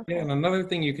 Okay. Yeah, and another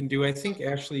thing you can do, I think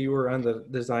Ashley, you were on the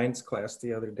designs class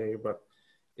the other day, but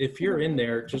if you're in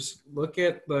there, just look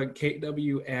at the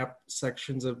KW app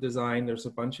sections of design. There's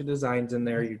a bunch of designs in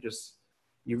there.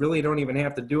 You really don't even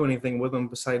have to do anything with them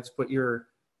besides put your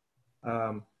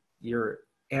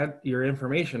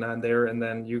information on there, and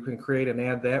then you can create an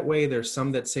ad that way. There's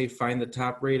some that say find the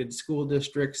top rated school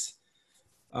districts.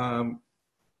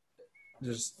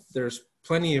 There's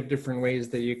plenty of different ways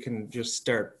that you can just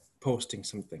start posting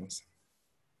some things.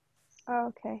 Oh,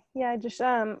 okay. Yeah,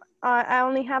 I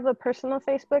only have a personal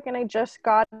Facebook, and I just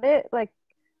got it like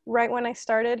right when I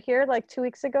started here, like 2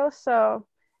 weeks ago. So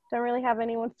don't really have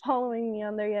anyone following me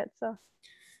on there yet. So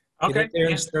Get out there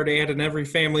and start adding every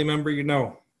family member you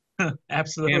know.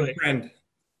 Absolutely. And friend.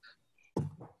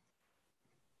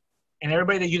 And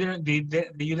everybody that you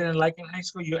didn't like in high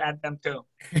school, you add them too.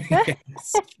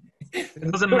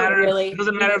 It doesn't matter. Really? It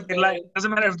doesn't matter if they like. It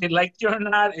doesn't matter if they liked you or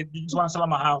not. You just want to sell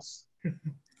them a house.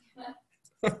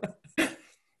 I'm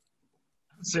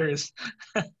serious.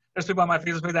 There's people on my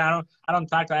Facebook that I don't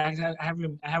talk to. I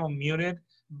have them muted,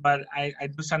 but I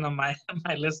do send them my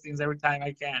listings every time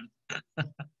I can.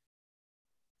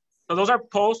 So those are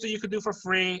posts that you could do for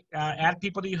free. Add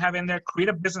people that you have in there. Create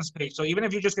a business page. So even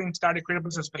if you're just getting started, create a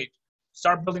business page.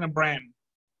 Start building a brand.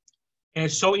 And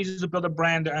it's so easy to build a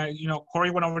brand. You know,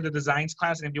 Corey went over the designs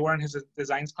class, and if you were in his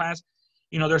designs class,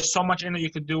 you know, there's so much in there you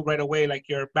could do right away, like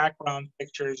your background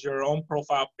pictures, your own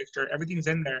profile picture, everything's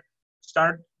in there.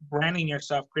 Start branding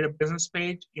yourself, create a business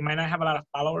page. You might not have a lot of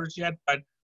followers yet, but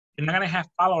you're not gonna have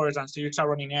followers until you start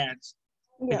running ads.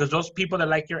 Yeah. Because those people that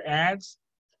like your ads,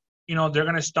 you know, they're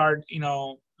gonna start, you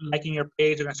know, liking your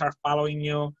page, they're gonna start following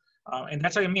you. And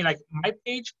that's what I mean, like my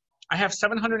page, I have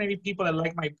 780 people that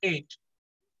like my page,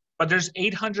 but there's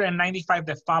 895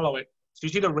 that follow it. So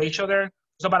you see the ratio there?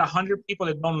 There's about 100 people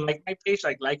that don't like my page,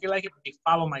 like it, but they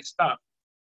follow my stuff.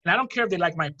 And I don't care if they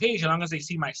like my page, as long as they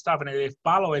see my stuff. And if they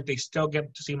follow it, they still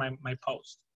get to see my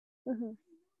post. Mm-hmm. Okay.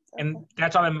 And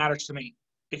that's all that matters to me.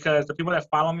 Because the people that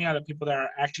follow me are the people that are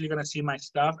actually going to see my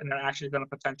stuff, and they're actually going to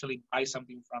potentially buy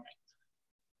something from it.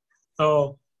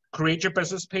 So create your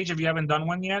business page if you haven't done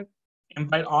one yet.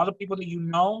 Invite all the people that you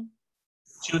know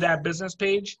to that business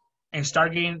page and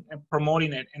start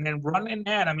promoting it. And then run an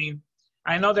ad. I mean,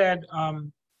 I know that,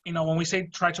 you know, when we say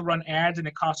try to run ads and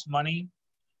it costs money,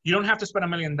 you don't have to spend $1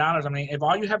 million. I mean, if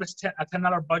all you have is a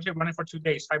 $10 budget, run it for 2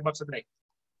 days, $5 a day.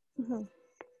 Mm-hmm.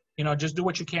 You know, just do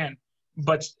what you can.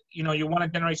 But, you know, you want to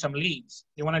generate some leads.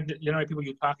 You want to generate people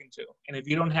you're talking to. And if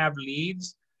you don't have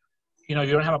leads, you know,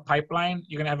 you don't have a pipeline,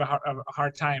 you're going to have a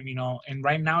hard time, you know. And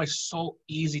right now it's so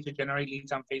easy to generate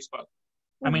leads on Facebook.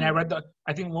 Mm-hmm. I mean,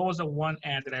 I think what was the one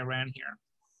ad that I ran here?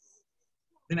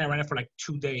 I think I ran it for like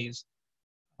 2 days.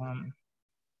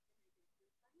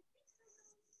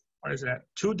 What is that?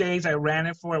 2 days I ran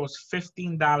it for, it was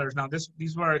 $15. Now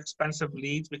these were expensive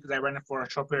leads because I ran it for a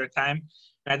short period of time.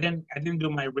 And I didn't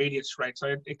do my radius right.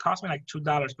 So it cost me like $2,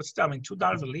 but still, I mean,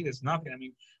 $2 a lead is nothing. I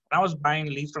mean, when I was buying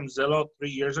leads from Zillow 3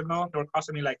 years ago, they were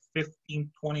costing me like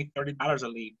 $15, $20, $30 a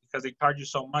lead because they charge you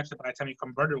so much that by the time you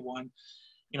converted one,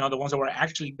 you know, the ones that were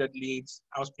actually good leads,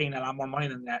 I was paying a lot more money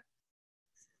than that,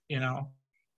 you know.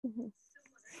 Mm-hmm.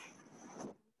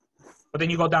 But then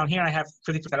you go down here, I have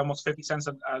 50%, almost 50 cents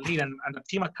a lead, and the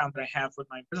team account that I have with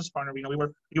my business partner, you know, we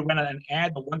ran an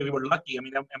ad, but one day we were lucky. I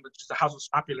mean, just the house was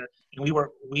popular, and we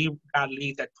got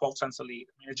leads at 12 cents a lead.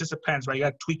 I mean, it just depends, right? You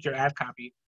got to tweak your ad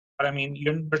copy, but I mean,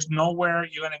 there's nowhere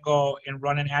you're gonna go and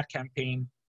run an ad campaign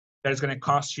that is gonna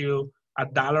cost you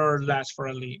 $1 or less for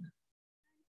a lead.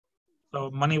 So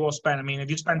money well spent. I mean,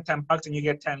 if you spend $10 and you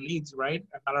get 10 leads, right?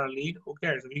 $1 a lead, who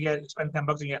cares? If you spend $10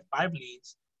 and you get 5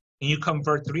 leads, and you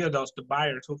convert 3 of those to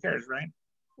buyers, who cares, right?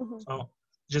 Mm-hmm. So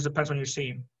it just depends on your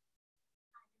seeing.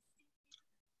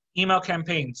 Email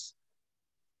campaigns.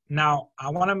 Now,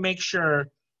 I want to make sure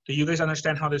that you guys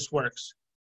understand how this works.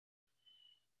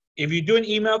 If you do an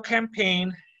email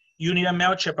campaign, you need a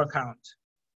MailChimp account.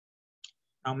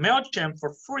 Now, MailChimp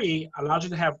for free allows you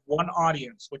to have one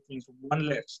audience, which means one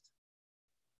list.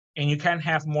 And you can't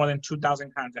have more than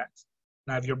 2,000 contacts.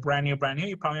 Now, if you're brand new,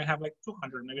 you probably have like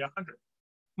 200, maybe 100.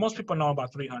 Most people know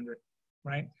about 300,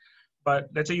 right? But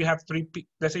let's say you have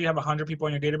 100 people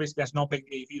in your database, that's no big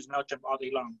deal if you use MailChimp all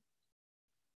day long.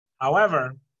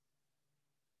 However,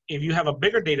 if you have a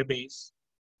bigger database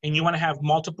and you want to have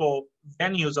multiple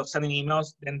venues of sending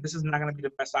emails, then this is not going to be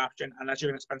the best option unless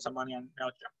you're going to spend some money on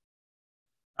MailChimp.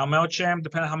 Now, MailChimp,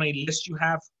 depending on how many lists you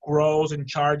have, grows and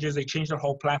charges. They changed their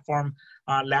whole platform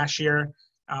last year.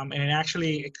 And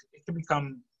it can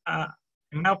become,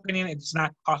 in my opinion, it's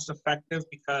not cost effective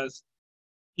because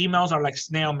emails are like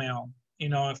snail mail. You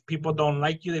know, if people don't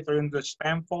like you, they throw it into the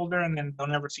spam folder and then they'll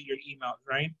never see your emails,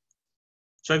 right?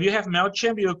 So if you have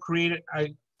MailChimp, you'll create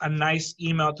a nice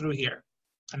email through here,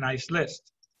 a nice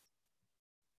list.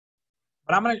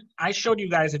 But I showed you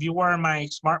guys, if you were in my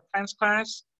Smart Plans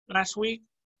class last week,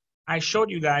 I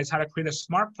showed you guys how to create a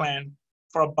smart plan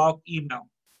for a bulk email.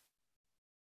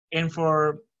 And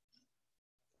for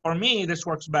me, this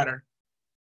works better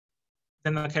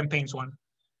than the campaigns one.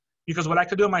 Because what I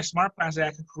could do in my smart plans is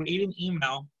I could create an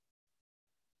email,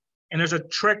 and there's a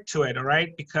trick to it, all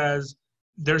right? Because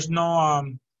there's no,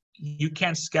 you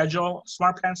can't schedule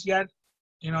smart plans yet.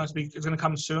 You know, it's gonna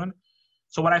come soon.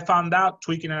 So what I found out,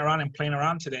 tweaking it around and playing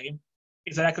around today,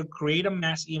 is that I could create a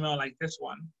mass email like this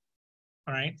one.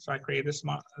 All right, so I created this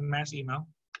mass email.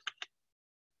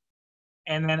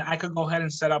 And then I could go ahead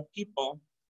and set up people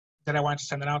that I want to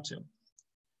send it out to.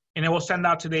 And it will send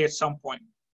out today at some point.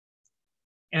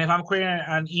 And if I'm creating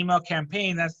an email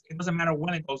campaign, it doesn't matter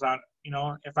when it goes out. You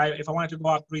know, if I wanted to go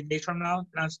out 3 days from now,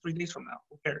 then it's 3 days from now.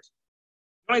 Who cares?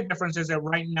 The only difference is that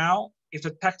right now it's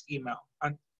a text email.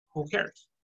 And who cares?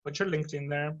 Put your links in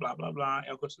there, blah, blah, blah.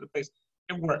 It'll go to the place.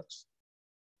 It works.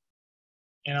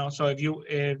 You know, so if you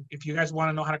guys want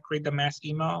to know how to create the mass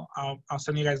email, I'll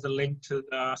send you guys the link to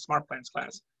the Smart Plans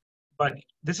class. But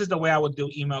this is the way I would do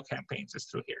email campaigns, is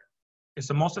through here. It's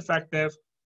the most effective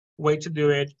way to do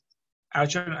it. I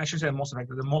should say the most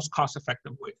effective, the most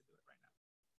cost-effective way to do it right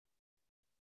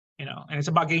now. You know, and it's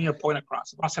about getting your point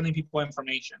across. It's about sending people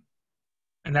information.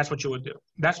 And that's what you would do.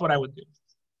 That's what I would do.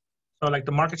 So like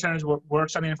the market centers, we're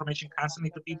sending information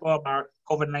constantly to people about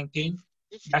COVID-19.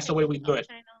 That's the way we do it.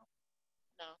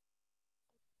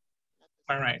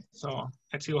 All right, so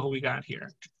let's see who we got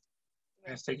here.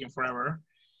 It's taking forever.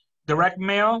 Direct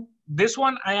mail. This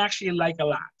one I actually like a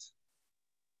lot.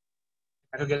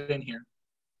 I could get it in here.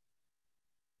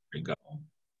 There you go.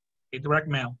 Okay, direct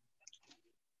mail.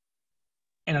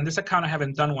 And on this account, I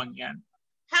haven't done one yet.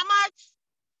 How much?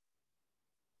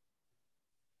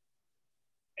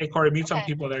 Hey, Corey, mute some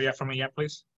people there yet for me, yeah,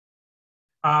 please.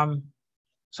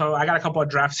 So I got a couple of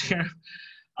drafts here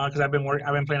because I've been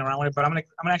playing around with it, but I'm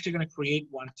actually gonna create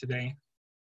one today,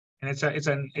 and it's a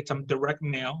direct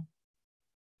mail.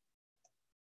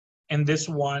 And this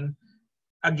one,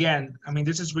 again, I mean,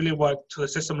 this is really what the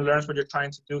system learns what you're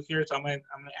trying to do here. So I'm gonna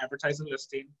advertise the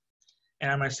listing, and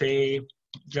I'm gonna say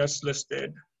just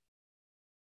listed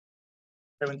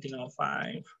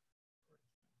 1705.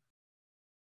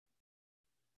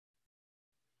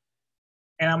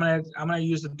 And I'm gonna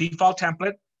use the default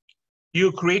template. You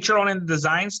create your own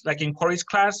designs, like in Corey's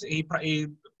class, he probably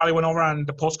went over on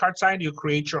the postcard side. You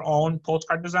create your own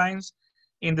postcard designs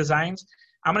in designs.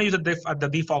 I'm gonna use the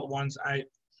default ones. I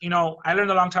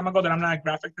learned a long time ago that I'm not a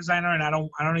graphic designer, and I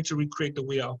don't need to recreate the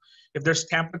wheel. If there's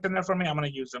templates in there for me, I'm gonna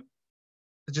use them.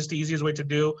 It's just the easiest way to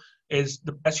do is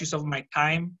the best use of my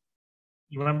time.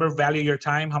 You remember, value your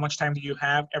time. How much time do you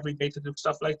have every day to do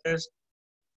stuff like this?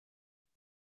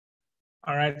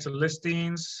 All right, so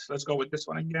listings. Let's go with this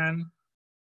one again.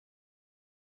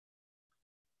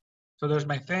 So there's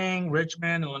my thing,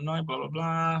 Richmond, Illinois, blah, blah,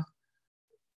 blah.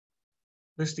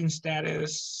 Listing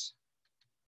status,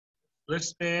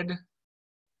 listed.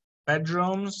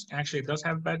 Bedrooms, actually it does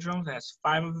have bedrooms. It has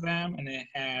 5 of them, and it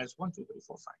has 1, 2, 3,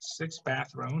 4, 5, 6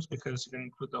 bathrooms because you're gonna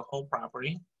include the whole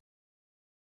property.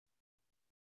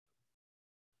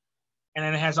 And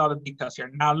then it has all the details here.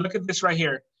 Now look at this right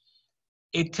here.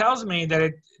 It tells me that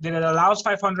it allows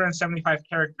 575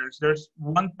 characters. There's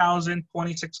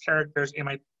 1,026 characters in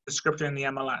my description in the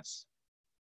MLS.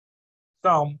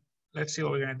 So let's see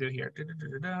what we're gonna do here.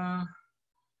 A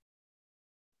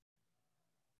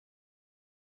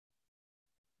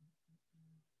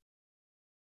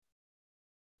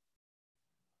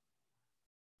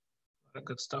lot of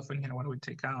good stuff in here. What do we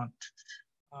take out?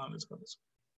 Let's go this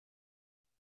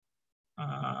way.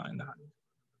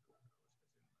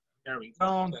 There we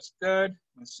go. That's good.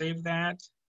 Let's save that.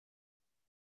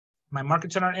 My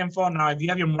market center info. Now, if you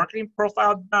have your marketing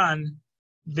profile done,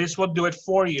 this will do it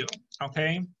for you.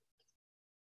 Okay.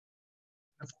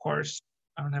 Of course,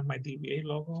 I don't have my DBA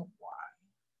logo. Why?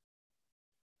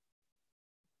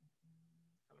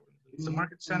 It's the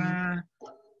market center.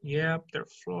 Yep, their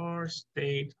floor,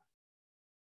 state,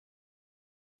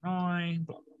 Illinois,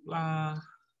 blah, blah, blah.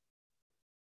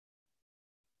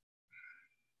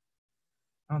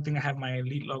 I don't think I have my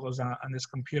elite logos on this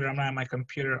computer. I'm not on my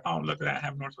computer. Oh, look at that. I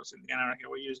have Northwest Indiana right here.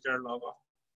 We use their logo.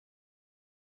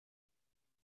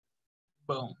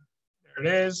 Boom. There it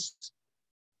is.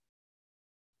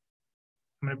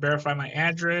 I'm going to verify my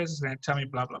address. It's going to tell me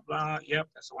blah, blah, blah. Yep,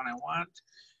 that's the one I want.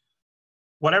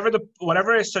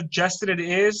 Whatever is suggested it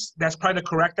is, that's probably the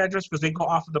correct address because they go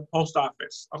off of the post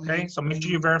office. Okay, so make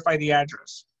sure you verify the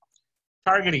address.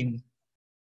 Targeting.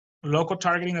 Local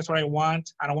targeting, that's what I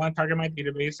want. I don't want to target my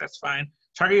database, that's fine.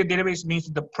 Target your database means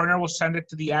that the printer will send it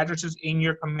to the addresses in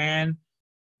your command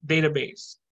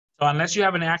database. So unless you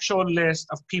have an actual list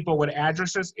of people with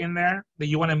addresses in there that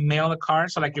you want to mail a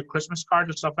card, so like your Christmas card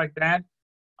or stuff like that,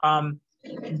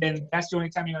 then that's the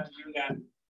only time you're going to do that.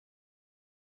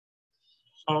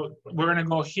 So we're going to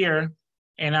go here,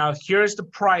 and now here's the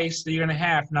price that you're going to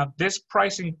have. Now this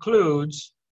price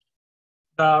includes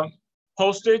the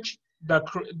postage,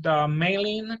 the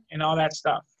mailing, and all that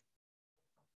stuff.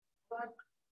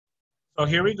 So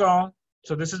here we go.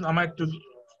 So this is I'm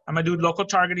gonna do local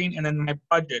targeting and then my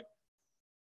budget.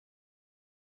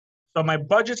 So my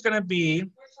budget's gonna be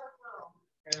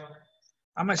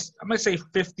I'm gonna say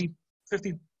 50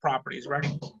 properties, right?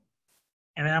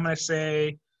 And then I'm gonna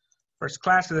say first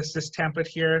class, so that's this template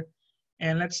here.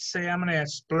 And let's say I'm gonna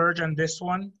splurge on this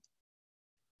one.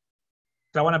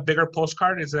 So I want a bigger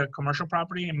postcard. It's a commercial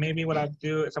property, and maybe what I'll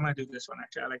do is I'm gonna do this one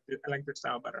actually. I like this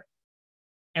style better.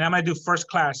 And I'm gonna do first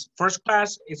class. First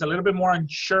class is a little bit more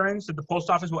insurance that the post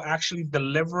office will actually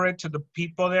deliver it to the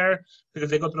people there because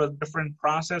they go through a different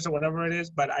process or whatever it is.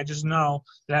 But I just know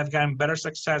that I've gotten better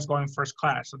success going first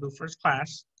class. So do first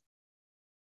class,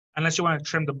 unless you want to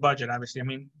trim the budget, obviously. I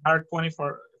mean, $120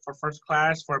 for first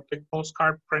class for a big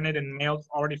postcard printed and mailed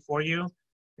already for you,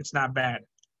 it's not bad.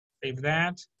 Save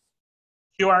that.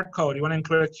 QR code. You want to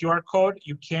include a QR code?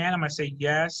 You can. I'm going to say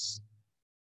yes.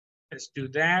 Let's do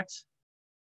that.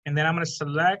 And then I'm going to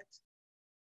select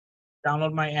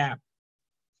download my app.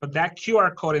 But that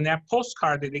QR code and that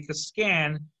postcard that they can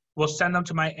scan will send them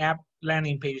to my app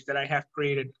landing page that I have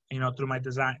created, you know, through my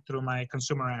design, through my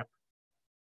consumer app.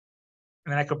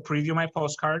 And then I could preview my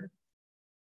postcard.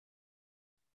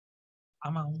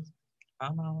 I'm on.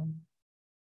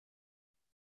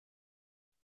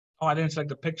 Oh, I didn't select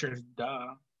the pictures,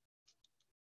 duh.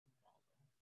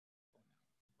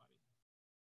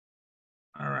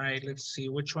 All right, let's see,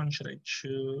 which one should I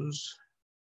choose?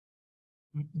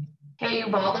 Hey,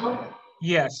 Ubaldo.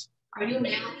 Yes. Are you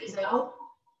mailing these out?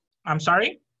 I'm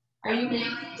sorry? Are you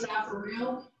mailing these out for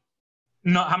real?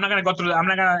 No, I'm not gonna go through, I'm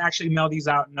not gonna actually mail these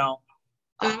out, no.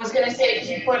 I was gonna say, did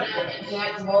you put an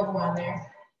Diaz logo on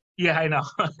there? Yeah, I know,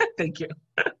 thank you.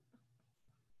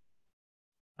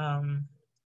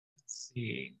 Let's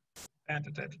see.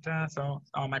 So,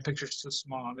 oh, my picture's too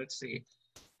small, let's see.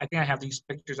 I think I have these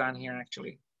pictures on here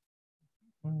actually.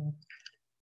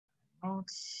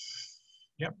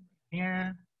 Yep,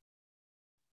 here.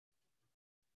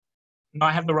 No,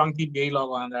 I have the wrong DBA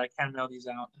logo on there. I can't mail these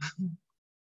out.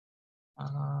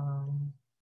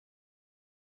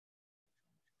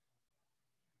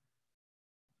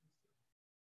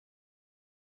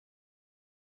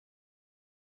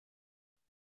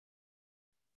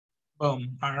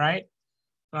 Boom, all right.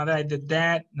 Now that I did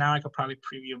that, now I could probably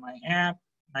preview my app,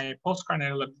 my postcard, and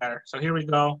it'll look better. So here we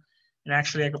go. And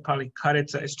actually, I could probably cut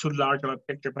it. So it's too large of a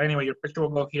picture. But anyway, your picture will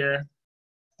go here.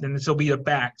 Then this will be the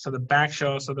back. So the back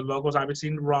shows, so the logo's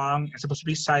obviously wrong. It's supposed to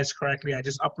be sized correctly. I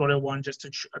just uploaded one just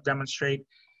to demonstrate.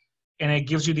 And it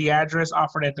gives you the address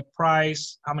offered at the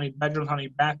price, how many bedrooms, how many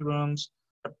bathrooms,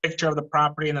 a picture of the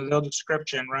property, and a little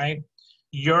description, right?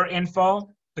 Your info,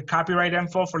 the copyright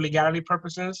info for legality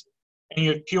purposes, and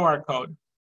your QR code.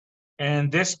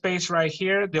 And this space right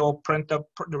here, they will print up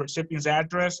the recipient's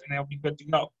address and it'll be good to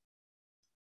go,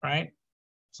 right?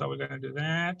 So we're gonna do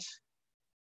that.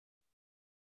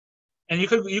 And you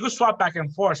could swap back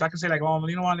and forth. So I can say like, oh,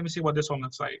 you know what, let me see what this one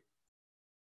looks like.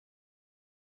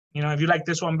 You know, if you like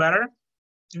this one better,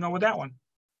 you know, with that one.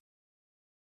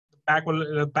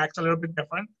 The back's a little bit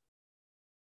different.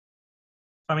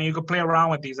 I mean, you could play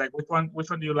around with these, like which one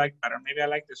do you like better? Maybe I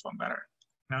like this one better.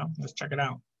 You know, let's check it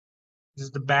out. This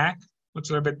is the back. Looks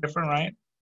a little bit different, right?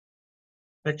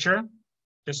 Picture,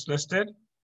 just listed.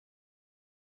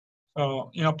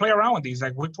 So, you know, play around with these.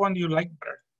 Like, which one do you like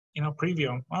better? You know, preview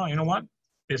them. Oh, you know what?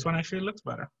 This one actually looks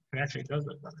better. It actually does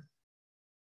look better.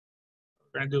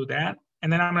 We're gonna do that.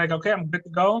 And then I'm like, okay, I'm good to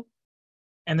go.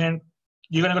 And then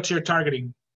you're gonna go to your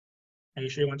targeting. Are you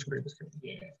sure you want to create this?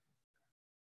 Yeah.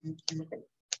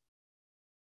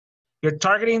 Your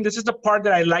targeting, this is the part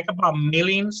that I like about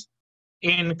mailings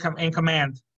in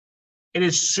command. It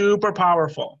is super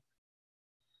powerful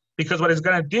Because what it's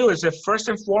gonna do is that first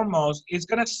and foremost, it's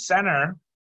gonna center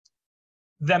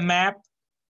the map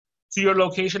to your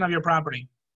location of your property,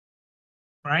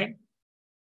 right?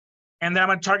 And then I'm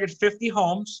gonna target 50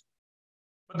 homes.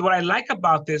 But what I like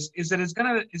about this is that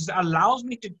it allows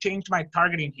me to change my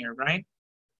targeting here, right?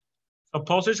 So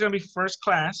postage is gonna be first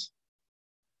class.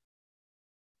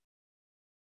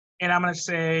 And I'm gonna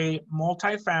say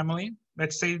multifamily.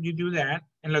 Let's say you do that.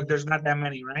 And look, there's not that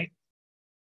many, right?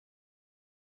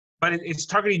 But it's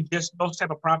targeting just those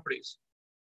type of properties.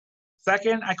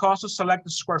 Second, I can also select the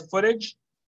square footage,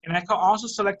 and I can also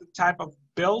select the type of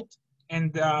built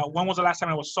and when was the last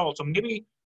time it was sold. So maybe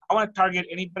I want to target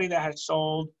anybody that has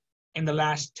sold in the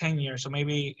last 10 years, so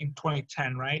maybe in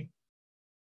 2010, right?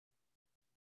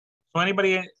 So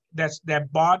anybody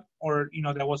that bought or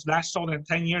that was last sold in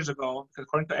 10 years ago, because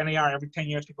according to NAR, every 10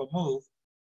 years people move,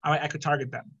 I could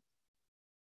target them.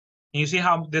 And you see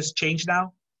how this changed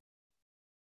now?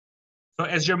 So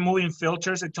as you're moving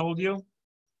filters, it told you.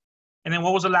 And then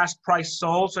what was the last price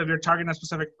sold? So if you're targeting a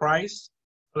specific price,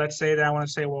 let's say that I want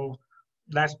to say, well,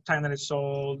 last time that it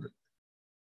sold,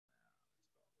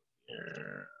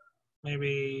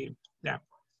 maybe that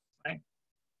price, right?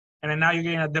 And then now you're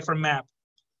getting a different map.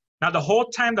 Now the whole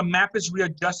time the map is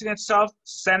readjusting itself,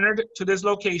 centered to this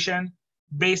location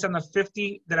based on the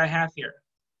 50 that I have here.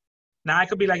 Now I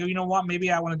could be like, you know what, maybe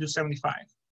I want to do 75.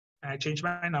 And I change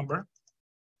my number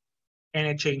and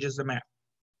it changes the map.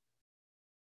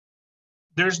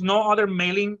 There's no other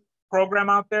mailing program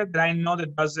out there that I know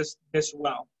that does this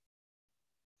well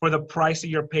for the price that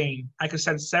you're paying. I could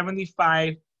send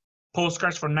 75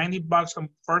 postcards for $90 from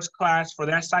first class for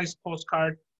that size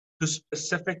postcard to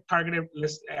specific targeted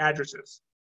list addresses.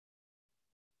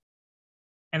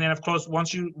 And then of course,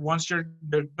 once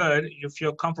they're good, you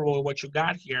feel comfortable with what you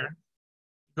got here,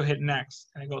 go hit next,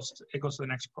 and it goes to the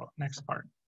next part.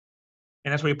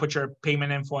 And that's where you put your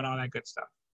payment info and all that good stuff.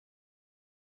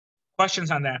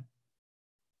 Questions on that?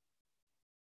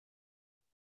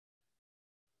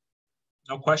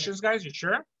 No questions, guys? You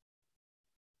sure?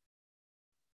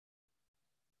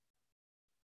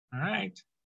 All right.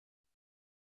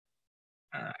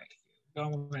 All right. So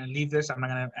I'm going to leave this. I'm not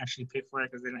going to actually pay for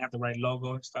it because they didn't have the right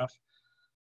logo and stuff.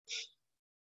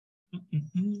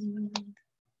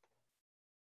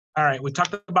 All right. We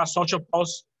talked about social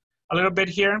posts a little bit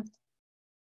here.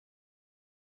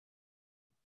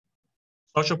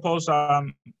 Social posts,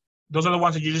 those are the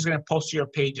ones that you're just going to post to your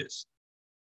pages.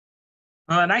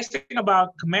 Now, the nice thing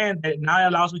about Command that now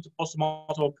allows me to post to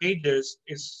multiple pages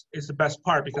is the best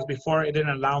part, because before it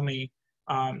didn't allow me,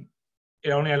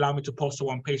 it only allowed me to post to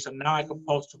one page. So now I can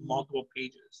post to multiple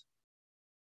pages.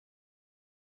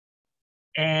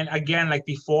 And again, like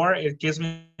before, it gives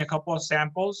me a couple of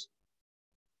samples.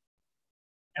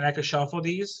 And I can shuffle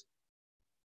these.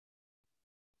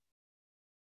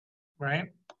 Right?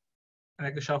 And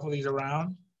I can shuffle these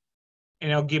around.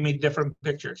 And it'll give me different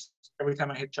pictures every time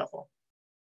I hit shuffle.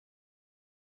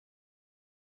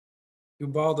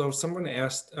 Ubaldo, someone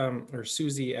asked, or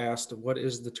Susie asked, what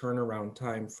is the turnaround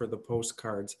time for the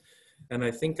postcards? And I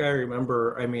think I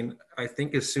remember, I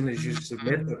think as soon as you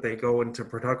submit that, they go into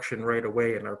production right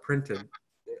away and are printed.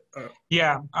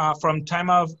 Yeah, from time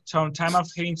of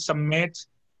hitting submit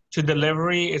to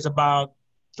delivery is about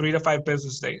 3 to 5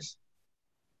 business days.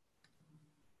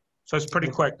 So it's pretty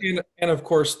quick. And of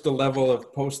course, the level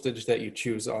of postage that you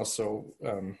choose also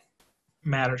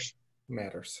matters.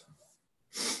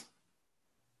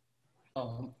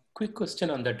 Quick question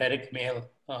on the direct mail.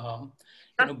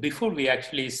 Before we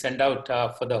actually send out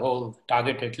for the whole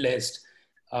targeted list,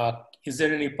 is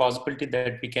there any possibility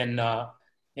that we can,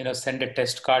 send a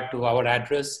test card to our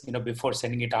address, before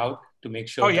sending it out to make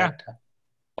sure? Oh yeah.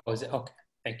 Okay.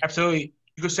 Thank you. Absolutely.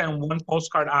 You could send one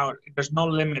postcard out. There's no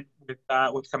limit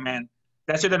with Command.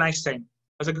 That's the nice thing.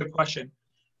 That's a good question.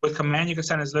 With Command, you can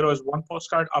send as little as one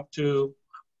postcard up to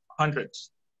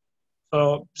hundreds.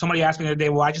 So somebody asked me the other day,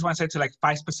 well, I just want to send it to like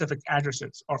 5 specific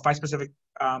addresses or 5 specific,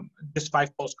 just 5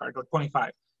 postcards or 25.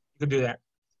 You could do that.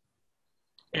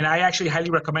 And I actually highly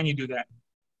recommend you do that.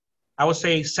 I would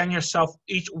say send yourself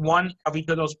each of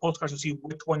those postcards to see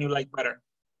which one you like better.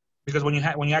 Because when you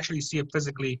actually see it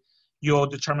physically, you'll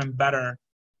determine better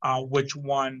which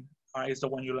one is the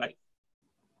one you like.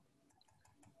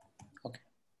 Okay.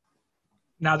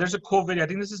 Now there's a cool video. I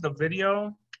think this is the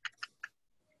video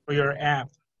for your app.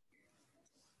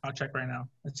 I'll check right now.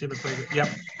 Let's see if it plays it. Yep.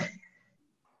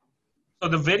 So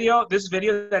this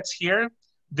video that's here,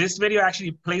 this video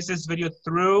actually plays this video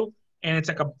through, and it's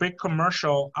like a big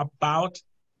commercial about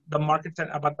the market,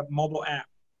 about the mobile app.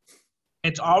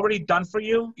 It's already done for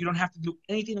you. You don't have to do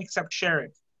anything except share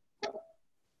it.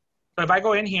 So if I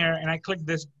go in here and I click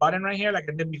this button right here, like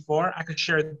I did before, I could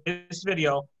share this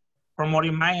video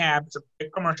promoting my app. It's a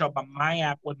big commercial about my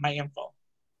app with my info.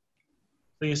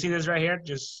 So you see this right here?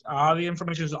 Just all the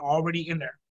information is already in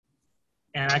there.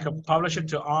 And I could publish it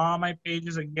to all my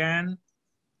pages again.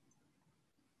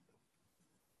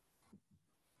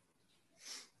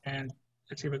 And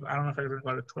let's see if I don't know if I ever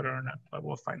go to Twitter or not, but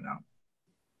we'll find out.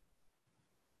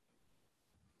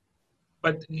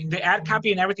 But the ad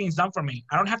copy and everything is done for me.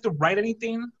 I don't have to write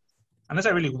anything unless I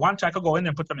really want to. I could go in there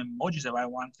and put some emojis if I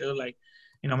want to, like,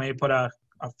 you know, maybe put a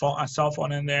cell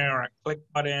phone in there, or a click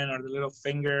button, or the little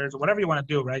fingers, or whatever you want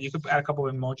to do, right? You could add a couple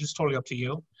of emojis, totally up to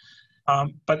you.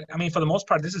 But I mean, for the most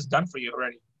part, this is done for you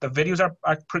already. The videos are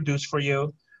produced for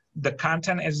you. The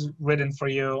content is written for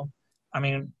you. I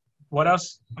mean, what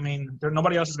else? I mean,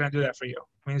 nobody else is going to do that for you.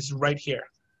 I mean, it's right here.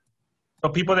 So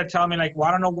people that tell me like, well,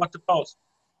 I don't know what to post.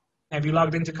 Have you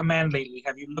logged into Command lately?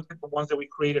 Have you looked at the ones that we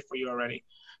created for you already?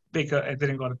 Because it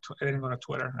didn't go to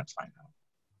Twitter. That's fine now.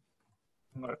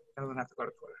 It doesn't have to go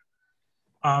to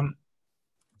Twitter.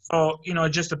 So, you know,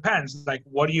 it just depends. Like,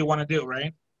 what do you want to do,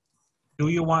 right? Do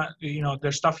you want, you know,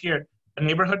 there's stuff here. The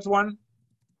neighborhoods one,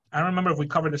 I don't remember if we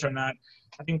covered this or not.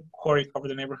 I think Corey covered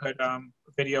the neighborhood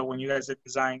video when you guys did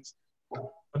designs.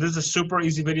 But this is a super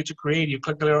easy video to create. You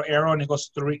click the little arrow and it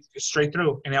goes straight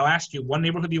through. And it'll ask you, what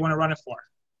neighborhood do you want to run it for?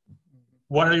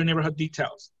 What are your neighborhood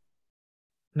details?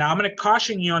 Now, I'm going to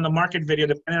caution you on the market video,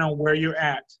 depending on where you're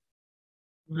at.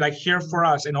 Like here for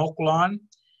us in Oak Lawn,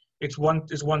 it's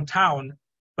one town,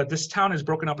 but this town is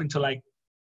broken up into like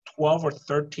 12 or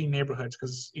 13 neighborhoods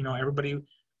because, you know, everybody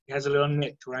has a little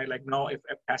niche, right? Like, no, if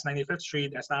past 95th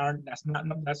Street,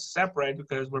 that's separate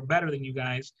because we're better than you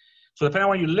guys. So depending on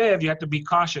where you live, you have to be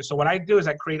cautious. So what I do is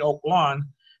I create Oak Lawn,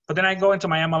 but then I go into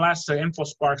my MLS to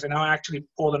InfoSparks and I'll actually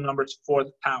pull the numbers for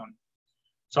the town.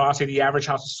 So I'll say the average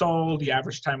house is sold, the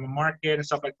average time of market, and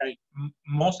stuff like that.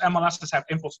 Most MLSs have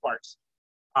InfoSparks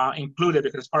included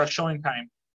because it's part of showing time.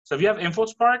 So if you have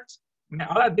InfoSparks,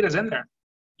 all that data is in there.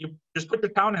 You just put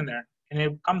your town in there, and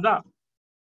it comes up.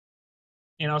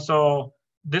 You know, so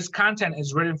this content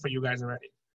is written for you guys already,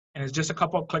 and it's just a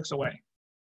couple of clicks away.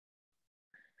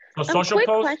 So social quick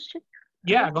posts. question.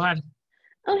 Yeah, go ahead.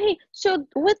 Oh, hey, so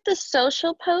with the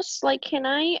social posts, like, can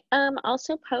I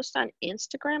also post on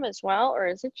Instagram as well, or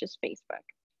is it just Facebook?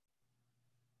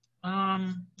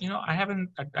 You know, I have,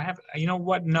 you know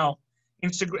what? No,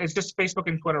 Instagram, it's just Facebook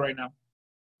and Twitter right now.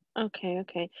 Okay.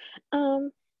 Okay,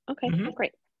 Mhm.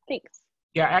 great. Thanks.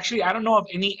 Yeah, actually, I don't know of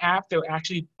any app that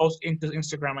actually posts into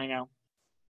Instagram right now.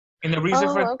 And the reason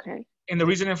and the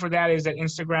reason for that is that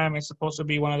Instagram is supposed to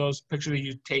be one of those pictures that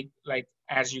you take like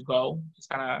as you go. It's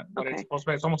kind of what it's supposed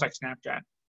to be. It's almost like Snapchat.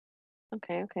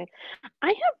 Okay. I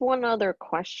have one other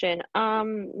question.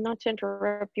 Not to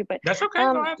interrupt you, but that's okay.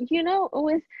 Go ahead. You know,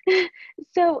 with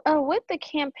with the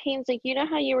campaigns, like, you know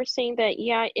how you were saying that,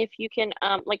 yeah, if you can,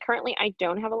 like, currently I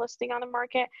don't have a listing on the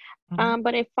market,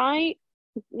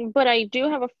 but I do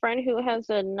have a friend who has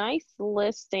a nice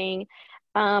listing,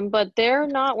 but they're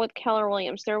not with Keller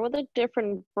Williams. They're with a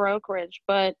different brokerage,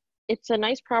 but it's a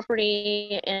nice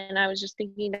property, and I was just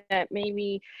thinking that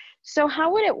maybe, so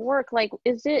how would it work? Like,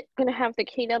 is it going to have the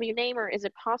KW name, or is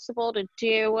it possible to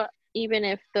do even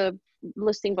if the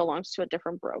listing belongs to a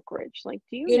different brokerage? Like,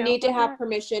 do you know need to about have that?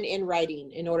 permission in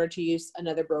writing in order to use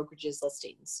another brokerage's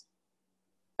listings.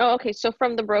 Oh, okay. So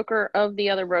from the broker of the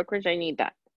other brokerage, I need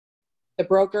that. The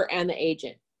broker and the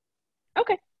agent.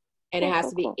 Okay. And Cool, it has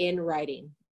cool, to be cool. in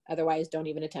writing. Otherwise, don't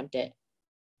even attempt it.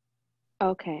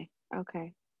 Okay. I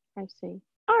see.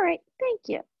 All right. Thank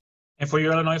you. And for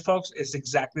your Illinois folks, it's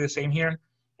exactly the same here.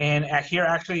 And here,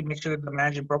 actually, make sure that the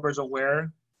managing broker is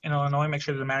aware in Illinois. Make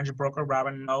sure that the managing broker,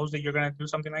 Robin, knows that you're going to do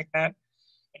something like that.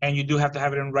 And you do have to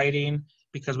have it in writing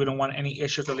because we don't want any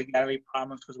issues or legality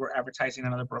problems because we're advertising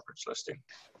another brokerage listing.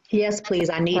 Yes, please.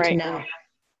 I need to know.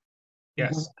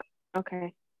 Yes.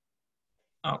 Okay.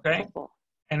 Okay.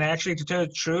 And actually, to tell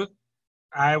the truth,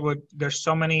 there's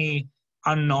so many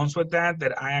unknowns with that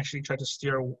I actually try to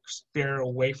steer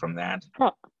away from that.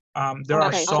 There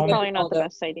are so many. Probably not the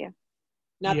best idea.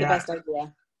 Not the best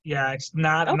idea. Yeah, it's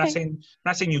not. I'm not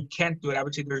saying you can't do it. I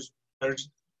would say there's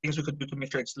things we could do to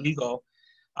make sure it's legal.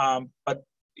 But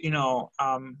you know,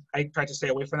 I try to stay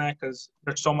away from that because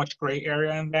there's so much gray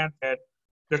area in that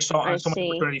there's so much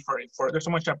opportunity there's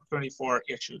so much opportunity for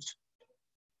issues.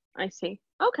 I see.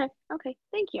 Okay.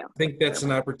 Thank you. I think that's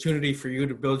an opportunity for you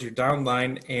to build your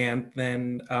downline, and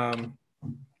then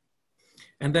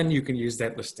you can use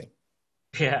that listing.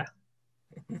 Yeah.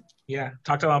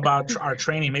 Talk to them about our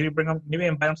training. Maybe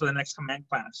invite them to the next command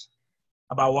class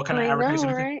about what kind of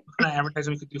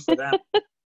advertising we could do for them.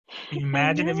 Can you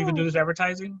imagine if you could do this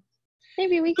advertising?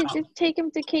 Maybe we could just take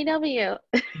him to KW.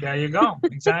 There you go.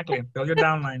 Exactly. Build your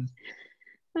downline.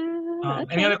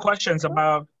 Any other questions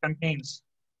about campaigns?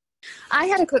 I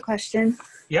had a quick question.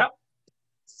 Yeah.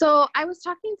 So I was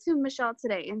talking to Michelle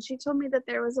today, and she told me that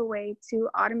there was a way to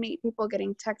automate people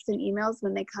getting texts and emails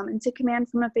when they come into command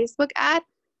from a Facebook ad.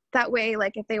 That way,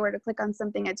 like if they were to click on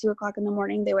something at 2 o'clock in the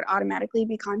morning, they would automatically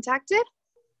be contacted.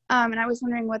 And I was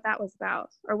wondering what that was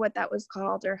about, or what that was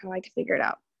called, or how I could figure it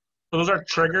out. So those are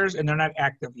triggers, and they're not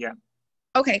active yet.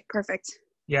 Okay, perfect.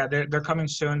 Yeah, they're coming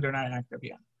soon. They're not active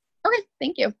yet. Okay,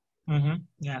 thank you.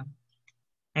 Yeah.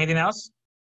 Anything else?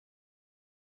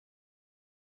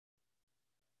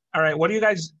 All right. What do you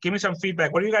guys, give me some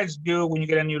feedback. What do you guys do when you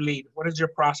get a new lead? What is your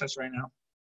process right now?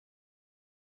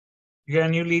 You get a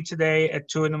new lead today at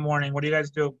 2 in the morning. What do you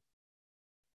guys do?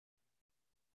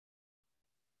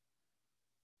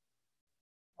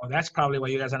 Oh, that's probably why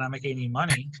you guys are not making any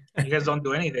money. You guys don't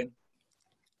do anything.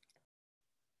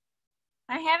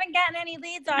 I haven't gotten any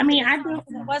leads off.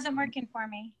 It wasn't working for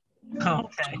me. Oh,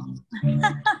 okay.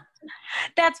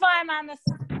 That's why I'm on this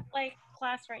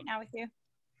class right now with you.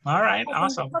 All right.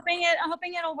 Awesome. I'm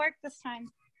hoping it'll work this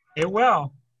time. It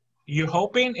will. You're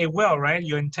hoping it will, right?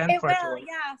 You intend for it to work.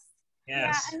 Yes.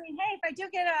 Yes. Yeah. I mean, hey, if I do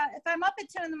if I'm up at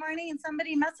 2 in the morning and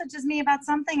somebody messages me about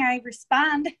something, I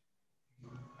respond.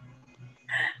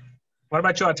 What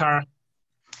about you, Atara?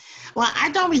 Well, I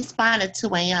don't respond at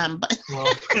 2 a.m. But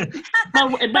well.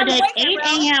 but at 8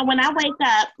 a.m. when I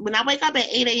wake up at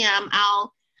 8 a.m.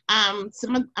 I'll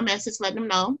send a message, let them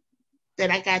know that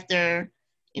I got their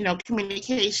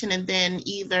communication, and then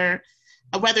either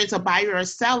whether it's a buyer or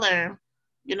seller,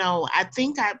 I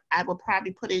think I will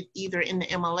probably put it either in the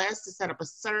MLS to set up a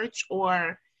search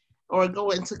or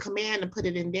go into command and put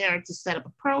it in there to set up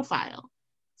a profile.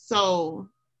 So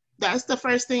that's the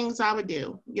first things I would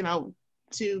do,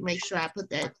 to make sure I put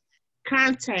that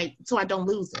contact so I don't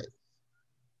lose it.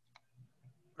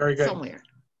 Very good. Somewhere.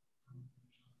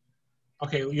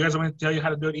 Okay, you guys want me to tell you how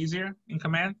to do it easier in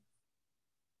command?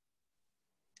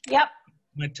 Yep.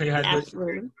 I'm going to tell you how to do it in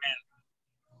command.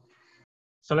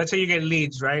 So let's say you get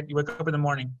leads, right? You wake up in the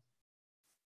morning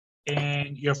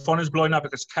and your phone is blowing up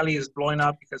because Kelly is blowing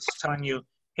up because it's telling you,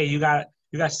 hey, you got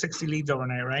 60 leads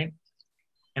overnight, right?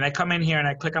 And I come in here and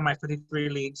I click on my 53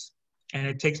 leads, and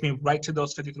it takes me right to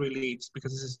those 53 leads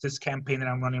because this is this campaign that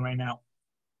I'm running right now.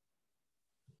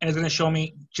 And it's going to show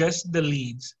me just the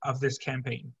leads of this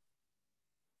campaign.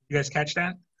 You guys catch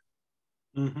that?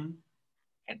 Mm-hmm.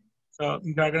 So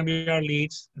these are going to be our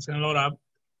leads. It's going to load up.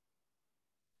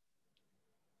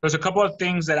 There's a couple of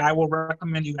things that I will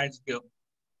recommend you guys do.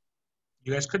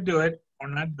 You guys could do it or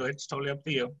not do it. It's totally up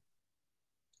to you.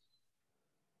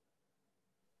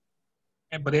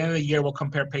 And by the end of the year, we'll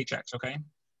compare paychecks, okay?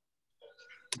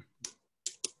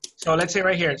 So let's say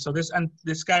right here. So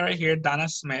this guy right here, Donna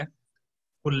Smith,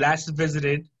 who last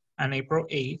visited on April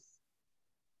 8th.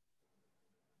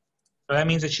 So that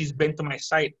means that she's been to my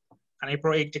site. On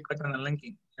April 8th, she clicked on the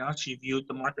linking. She viewed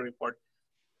the market report.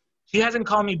 She hasn't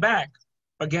called me back.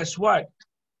 But guess what?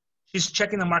 She's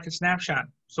checking the market snapshot.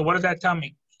 So what does that tell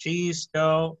me? She's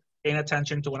still paying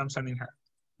attention to what I'm sending her.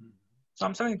 So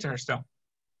I'm sending it to her still.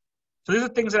 So these are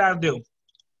things that I'll do.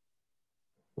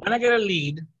 When I get a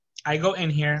lead, I go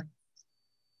in here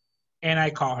and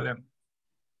I call them.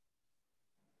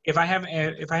 If I have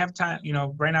time,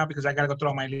 right now, because I gotta go through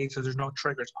all my leads, so there's no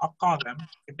triggers, I'll call them.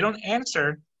 If they don't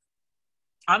answer,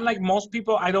 unlike most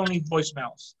people, I don't leave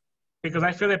voicemails because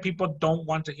I feel that people don't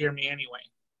want to hear me anyway.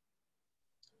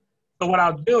 So what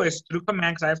I'll do is through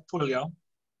command, because I have Twilio,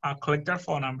 I'll click their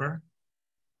phone number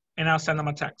and I'll send them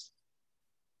a text.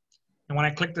 And when I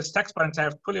click this text button, I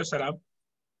have Twilio set up,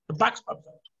 the box pops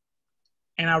up.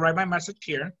 And I'll write my message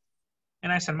here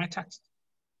and I send my text.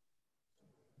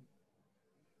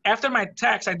 After my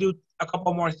text, I do a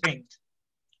couple more things.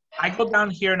 I go down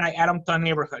here and I add them to a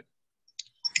neighborhood.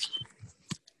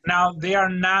 Now,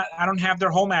 I don't have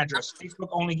their home address. Facebook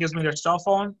only gives me their cell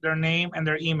phone, their name, and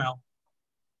their email.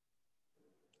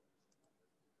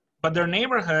 But their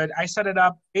neighborhood, I set it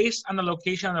up based on the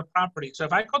location of the property. So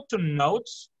if I go to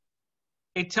notes,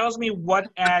 it tells me what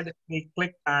ad they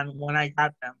clicked on when I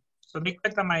got them. So they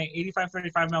clicked on my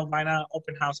 8535 Melvina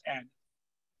open house ad.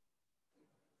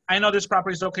 I know this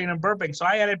property is located in Burbank, so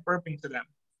I added Burbank to them.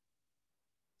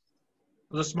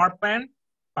 The smart plan,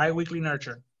 bi-weekly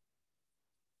nurture.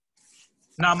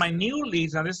 Now my new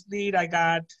leads, now this lead I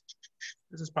got,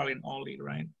 this is probably an old lead,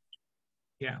 right?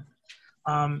 Yeah.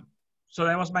 So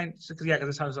that was my, yeah, because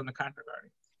this house is on the contract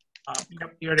already.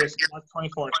 Yep, here it is, March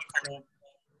 24th.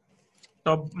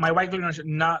 So my weekly nurture.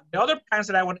 Now the other plans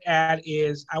that I would add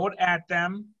is I would add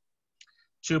them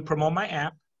to promote my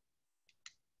app.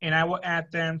 and I will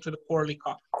add them to the quarterly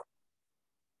call.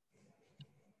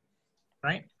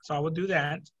 Right? So I will do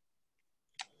that.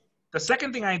 The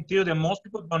second thing I do that most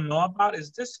people don't know about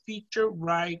is this feature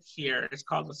right here. It's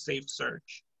called the Safe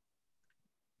Search.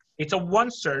 It's a one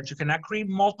search. You cannot create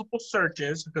multiple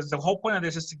searches because the whole point of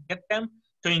this is to get them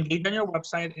to engage on your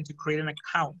website and to create an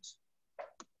account.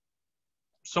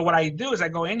 So what I do is I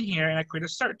go in here and I create a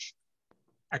search.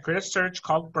 I create a search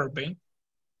called Burbank.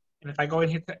 And if I go in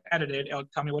here to edit it, it'll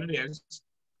tell me what it is.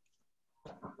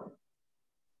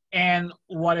 And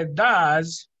what it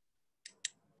does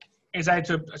is I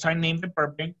named it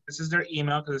Burbank. This is their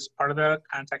email because it's part of the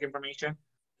contact information.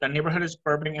 The neighborhood is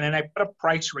Burbank. And then I put a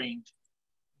price range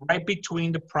right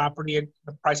between the property and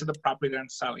the price of the property that I'm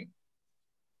selling.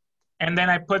 And then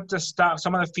I put the stuff,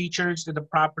 some of the features that the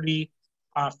property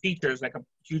features, like a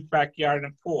huge backyard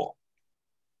and pool.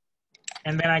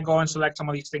 And then I go and select some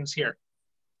of these things here.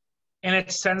 And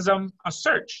it sends them a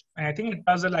search. And I think it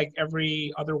does it like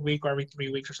every other week or every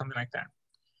 3 weeks or something like that.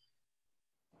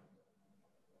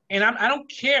 And I don't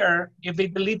care if they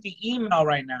delete the email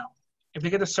right now. If they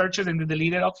get the searches and they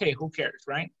delete it, okay, who cares,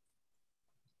 right?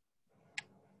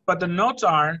 But the notes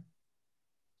right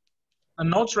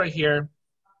here.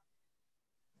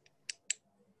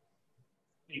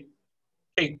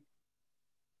 Kate.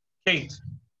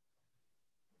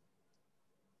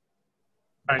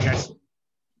 All right, guys.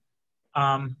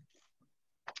 So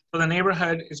the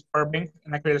neighborhood is Burbank,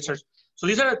 and I created a search. So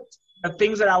these are the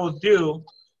things that I will do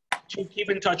to keep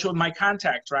in touch with my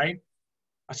contacts, right?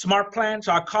 A smart plan.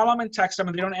 So I'll call them and text them,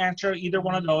 and they don't answer either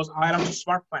one of those. I'll add them to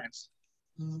smart plans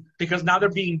because now they're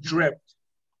being dripped.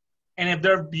 And if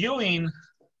they're viewing,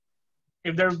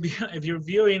 if they're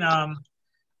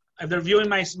viewing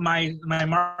my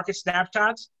market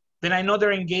snapshots, then I know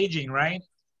they're engaging, right?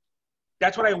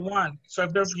 That's what I want. So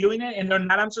if they're viewing it and they're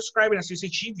not unsubscribing, as you see,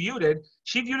 she viewed it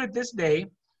this day.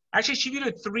 Actually, she viewed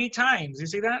it 3 times. You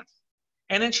see that?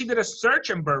 And then she did a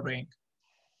search in Burbank.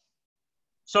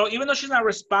 So even though she's not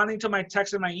responding to my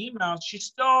text and my emails, she's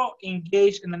still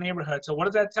engaged in the neighborhood. So what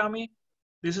does that tell me?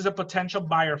 This is a potential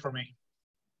buyer for me.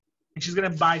 And she's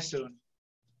going to buy soon.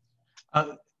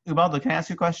 Ubaldo, can I ask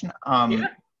you a question? Yeah.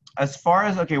 As far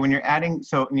as, okay, when you're adding,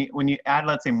 so when you add,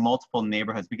 let's say, multiple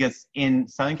neighborhoods, because in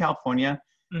Southern California,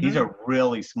 these are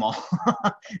really small.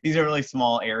 These are really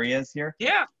small areas here.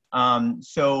 Yeah.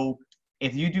 So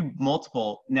if you do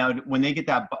multiple, now when they get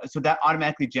that, so that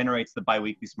automatically generates the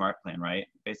biweekly smart plan, right?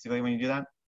 Basically, when you do that?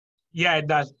 Yeah, it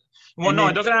does. Well, no,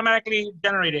 it doesn't automatically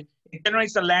generate it. It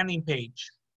generates the landing page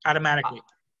automatically.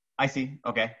 I see.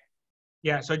 Okay.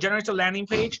 Yeah, so it generates a landing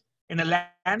page. And the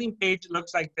landing page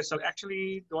looks like this. So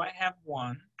actually, do I have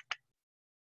one?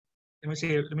 Let me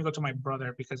see. Let me go to my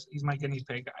brother because he's my guinea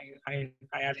pig. I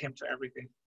add him to everything.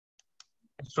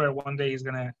 I swear one day he's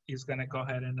gonna go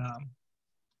ahead and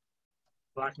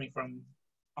block me from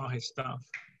all his stuff.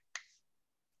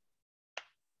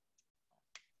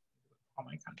 All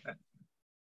my content.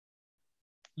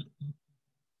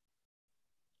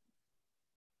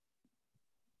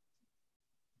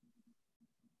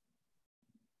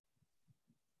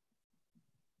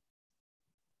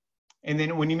 And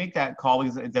then when you make that call,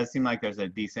 because it does seem like there's a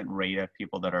decent rate of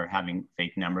people that are having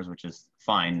fake numbers, which is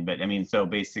fine. But I mean, so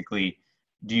basically,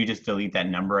 do you just delete that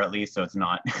number at least so it's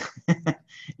not,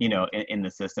 you know, in the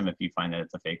system if you find that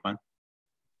it's a fake one?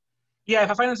 Yeah,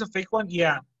 if I find it's a fake one,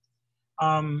 yeah.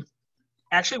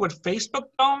 Actually, with Facebook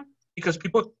though, because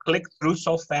people click through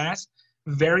so fast,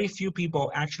 very few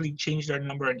people actually change their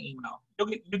number and email.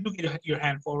 You do get your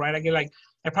handful, right? I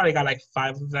probably got like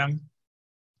 5 of them.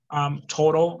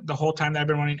 Total the whole time that I've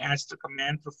been running ads to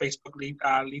command for Facebook lead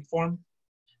form,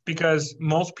 because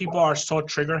most people are so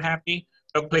trigger happy.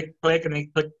 They'll click and they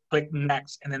click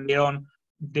next, and then they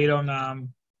don't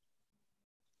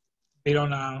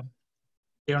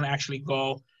actually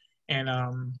go and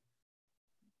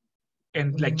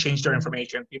like change their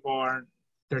information.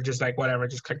 They're just like whatever,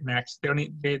 just click next.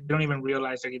 They don't even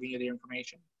realize they're giving you the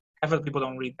information. Half of the people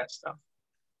don't read that stuff.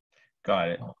 Got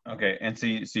it. Okay. And so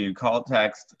you call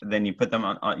text, then you put them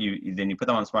on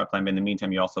smart plan. But in the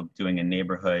meantime, you're also doing a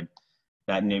neighborhood,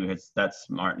 that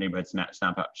smart neighborhood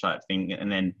snapshot thing.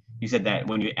 And then you said that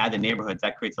when you add the neighborhoods,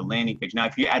 that creates a landing page. Now,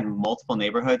 if you add multiple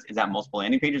neighborhoods, is that multiple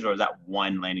landing pages or is that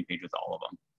one landing page with all of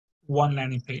them? One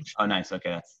landing page. Oh, nice.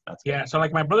 Okay, that's yeah. good. So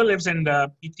like my brother lives in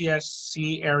the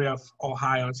PTSC area of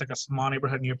Ohio. It's like a small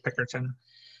neighborhood near Pickerton.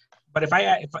 But if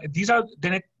these are,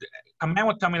 then a man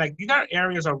would tell me like these are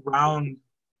areas around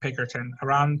Pickerton,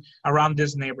 around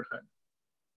this neighborhood,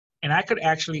 and I could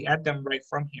actually add them right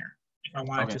from here if I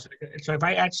wanted to. So if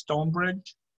I add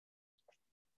Stonebridge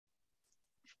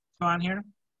on here,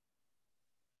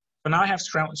 So now I have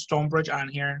Stonebridge on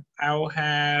here. I will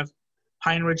have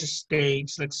Pine Ridge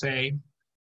Estates, let's say.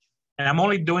 And I'm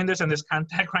only doing this in this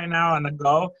contact right now on the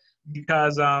go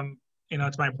because you know,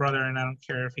 it's my brother and I don't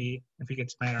care if he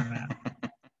gets mad or not.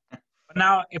 But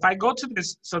now if I go to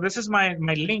this, so this is my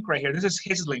link right here. This is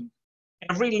his link.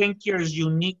 Every link here is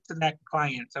unique to that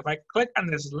client. So if I click on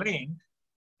this link,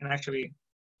 and actually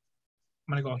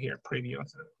I'm gonna go here, preview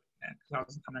instead of that,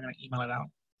 because I'm not gonna email it out.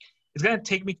 It's gonna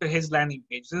take me to his landing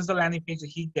page. This is the landing page that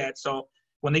he gets. So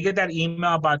when they get that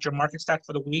email about your market stats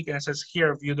for the week and it says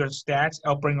here, view their stats,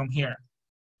 I'll bring them here.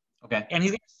 Okay. And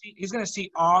he's gonna see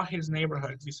all his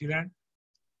neighborhoods. You see that?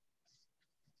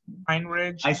 Pine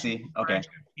Ridge. I see. Okay.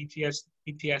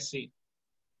 PTSC.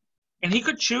 And he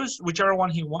could choose whichever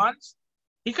one he wants.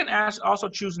 He can also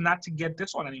choose not to get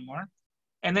this one anymore.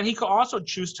 And then he could also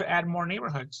choose to add more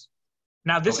neighborhoods.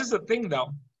 Now, this is the thing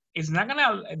though. It's not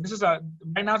gonna,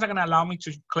 right now it's not gonna allow me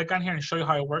to click on here and show you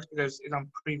how it works because I'm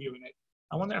previewing it.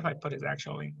 I wonder if I put his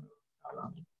actual link.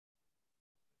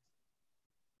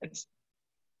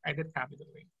 I did copy the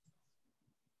link.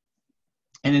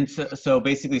 And then so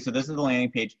basically, so this is the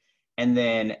landing page, and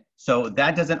then so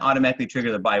that doesn't automatically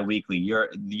trigger the biweekly.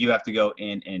 You have to go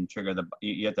in and trigger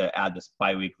you have to add this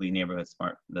biweekly neighborhood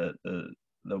the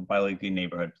biweekly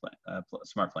neighborhood plan,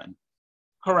 smart plan.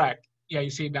 Correct. Yeah, you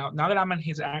see now that I'm on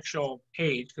his actual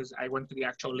page, because I went to the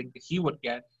actual link that he would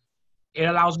get, it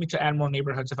allows me to add more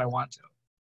neighborhoods if I want to.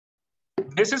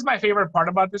 This is my favorite part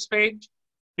about this page,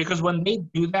 because when they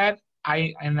do that,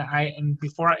 every time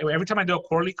I do a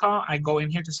quarterly call, I go in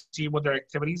here to see what their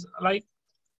activities are like.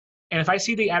 And if I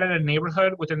see they added a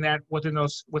neighborhood within that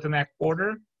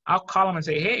quarter, I'll call them and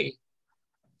say, hey,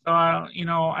 you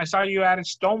know, I saw you added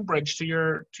Stonebridge to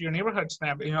your neighborhood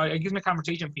snap. You know, it gives me a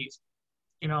conversation piece.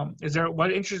 You know, is there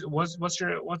what interests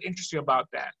you about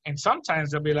that? And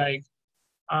sometimes they'll be like,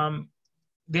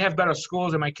 they have better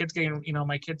schools, and my kid's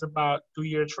about 2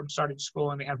 years from starting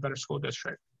school, and they have better school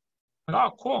district. Like,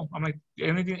 oh, cool. I'm like,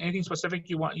 anything specific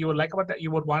you would like about that? You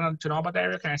would want to know about that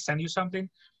area? Can I send you something?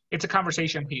 It's a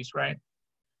conversation piece, right?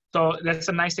 So that's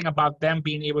the nice thing about them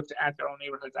being able to add their own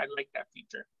neighborhoods. I like that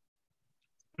feature.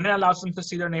 And it allows them to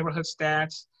see their neighborhood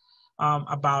stats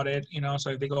about it. You know,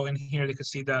 so if they go in here, they could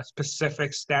see the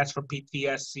specific stats for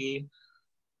PTSC.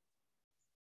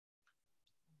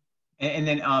 And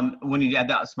then when you add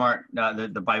that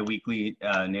the biweekly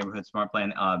neighborhood smart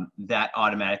plan, that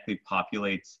automatically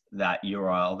populates that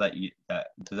URL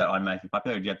does that automatically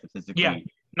populate, or do you have to physically? Yeah,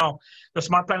 no, the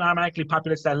smart plan automatically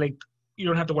populates that link. You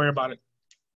don't have to worry about it.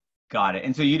 Got it.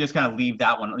 And so you just kind of leave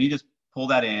that one. You just pull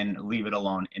that in, leave it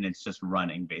alone, and it's just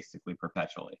running basically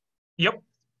perpetually. Yep.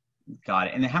 Got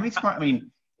it. And then how many smart? I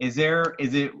mean, is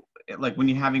it like when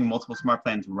you're having multiple smart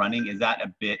plans running? Is that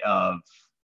a bit of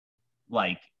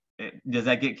like? Does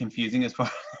that get confusing as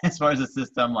far as the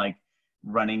system, like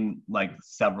running like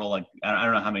several, like I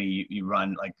don't know how many you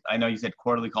run. Like I know you said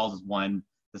quarterly calls is one,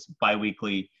 this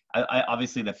biweekly. I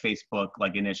obviously the Facebook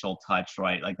like initial touch,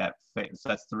 right? Like that, so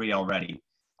that's 3 already.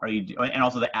 Are you, and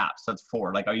also the apps, so that's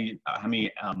 4. Like, are you, how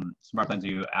many smart plans are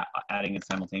you adding in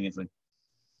simultaneously?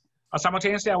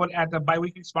 Simultaneously, I would add the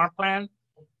biweekly smart plan,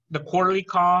 the quarterly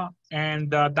call,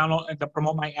 and download and the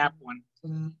promote my app one.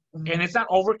 And it's not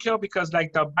overkill because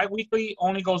like the biweekly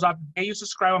only goes out, they you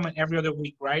subscribe them every other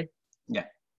week, right? Yeah.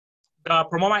 The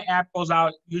promote my app goes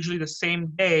out usually the same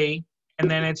day, and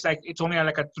then it's only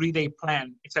like a 3-day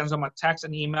plan. It sends them a text,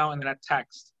 an email, and then a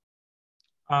text.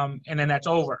 And then that's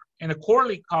over. And the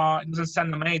quarterly call, it doesn't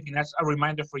send them anything. That's a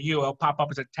reminder for you. It'll pop up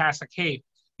as a task like, hey,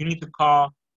 you need to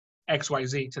call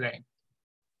XYZ today.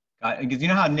 Because you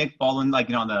know how Nick Baldwin, like,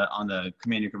 you know, on the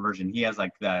command your conversion, he has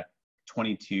like that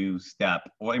 22 step,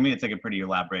 well, I mean, it's like a pretty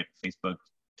elaborate Facebook,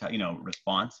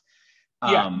 response.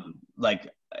 Yeah. Like,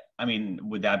 I mean,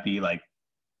 would that be like,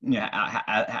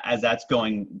 as that's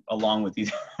going along with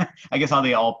these, I guess how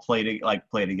they all play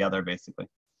together basically.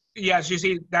 Yes, you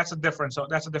see, that's a difference. So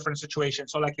that's a different situation.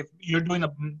 So like if you're doing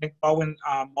a Nick Baldwin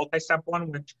multi-step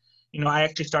one, which, I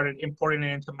actually started importing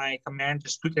it into my command,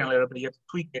 just tweaking it a little bit. You have to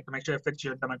tweak it to make sure it fits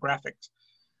your demographics.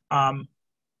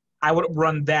 I would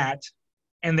run that.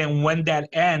 And then when that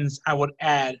ends, I would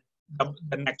add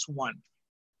the next one.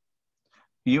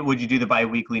 Would you do the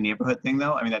bi-weekly neighborhood thing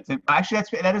though? I mean,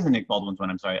 that is a Nick Baldwin's one.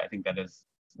 I'm sorry. I think that is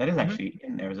actually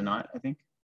in there, is it not? I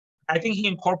think he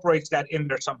incorporates that in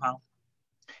there somehow.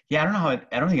 Yeah, I don't know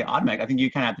I don't think it automatic. I think you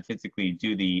kind of have to physically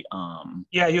do the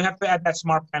Yeah, you have to add that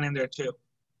smart plan in there too.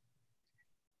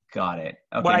 Got it.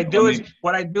 Okay. What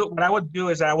I would do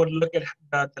is I would look at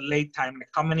the late time, like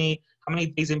how many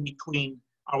days in between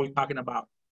are we talking about?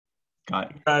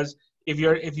 Got it. Because if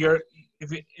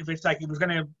if it's like if it's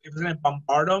gonna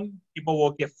bombard them, people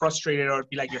will get frustrated or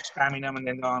be like you're spamming them and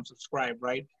then they'll unsubscribe,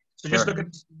 right? So just Sure.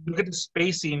 look at the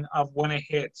spacing of when it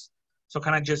hits. So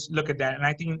kind of just look at that. And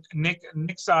I think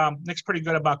Nick's pretty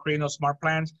good about creating those smart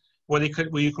plans where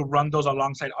you could run those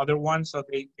alongside other ones, so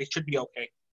they should be okay.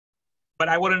 But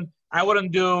I wouldn't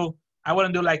do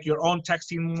like your own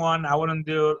texting one. I wouldn't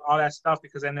do all that stuff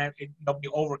because then it'll be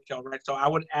overkill, right? So I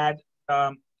would add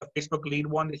the Facebook lead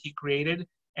one that he created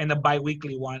and the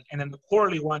bi-weekly one, and then the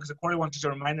quarterly one, because the quarterly one is just a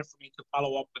reminder for me to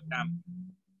follow up with them.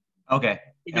 Okay.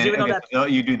 Because even though Okay, that, so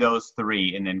you do those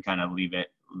 3 and then kind of leave it.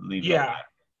 yeah,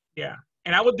 yeah.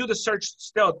 And I would do the search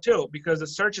still too, because the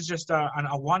search is just a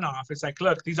one-off. It's like,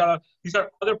 look, these are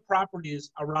other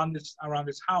properties around this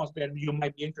house that you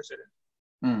might be interested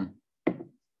in.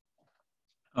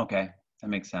 Okay, that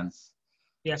makes sense.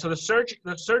 Yeah. So the search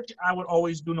I would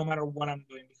always do no matter what I'm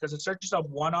doing, because the search is a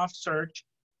one-off search,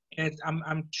 and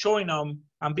I'm showing them,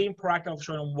 I'm being proactive of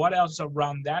showing them what else is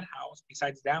around that house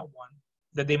besides that one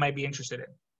that they might be interested in.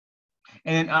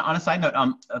 And on a side note,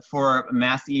 for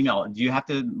mass email, do you have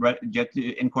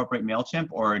to incorporate MailChimp,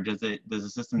 or does the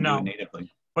system do it natively?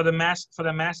 For the mass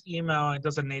email, it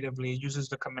does it natively. It uses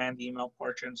the command email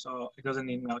portion, so it doesn't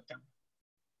need MailChimp.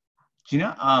 Do you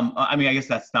know? I mean, I guess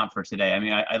that's not for today. I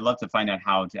mean, I'd love to find out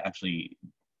how to actually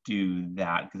do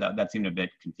that, because that seemed a bit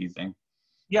confusing.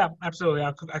 Yeah, absolutely.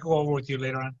 I could go over with you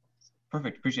later on.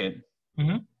 Perfect. Appreciate it.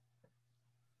 Mm-hmm.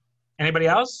 Anybody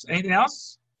else? Anything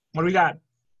else? What do we got?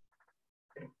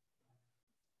 Give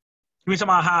me some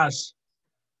ahas.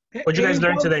 What'd you guys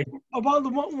learn today? About the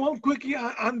one quickie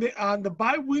on the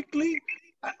bi-weekly,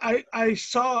 I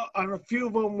saw on a few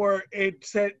of them where it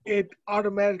said it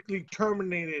automatically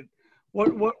terminated.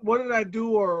 What did I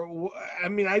do? Or I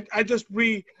mean,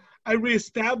 I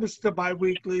reestablished the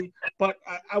bi-weekly, but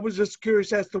I was just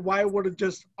curious as to why it would have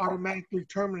just automatically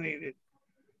terminated.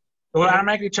 It will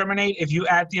automatically terminate if you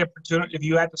add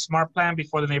the smart plan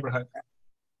before the neighborhood.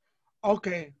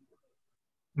 Okay.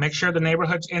 Make sure the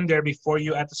neighborhood's in there before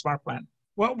you add the smart plan.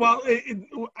 Well,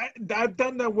 I've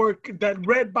done that work. That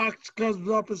red box comes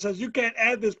up and says you can't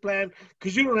add this plan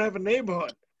because you don't have a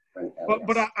neighborhood.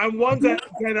 But I'm one that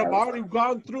have already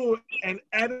gone through and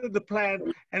added the plan,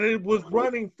 and it was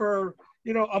running for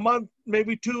a month,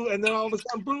 maybe 2, and then all of a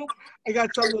sudden, boom! I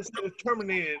got something that said it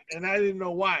terminated, and I didn't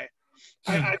know why.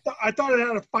 I thought it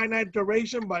had a finite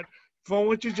duration, but from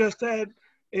what you just said,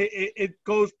 it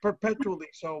goes perpetually.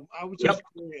 So I was just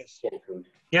curious.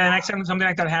 Yeah, the next time something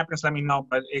like that happens, let me know.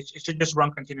 But it should just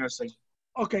run continuously.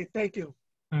 Okay, thank you.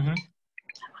 Mm-hmm.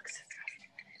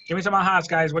 Give me some ahas,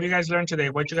 guys. What do you guys learn today?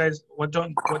 What you guys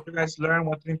learn?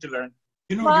 What didn't you learn?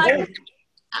 Well,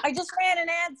 I just ran an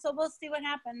ad, so we'll see what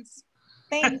happens.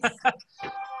 Thanks.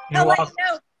 I'll let you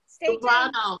know. Stay tuned.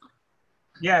 Ubaldo,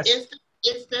 yes.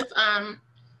 Is this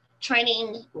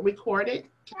training recorded?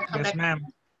 Yes, ma'am.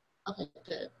 Okay,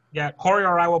 good. Yeah, Corey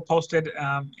or I will post it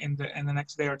in the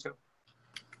next day or 2.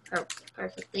 Oh,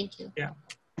 perfect. Thank you. Yeah.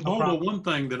 Although one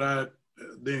thing that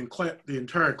the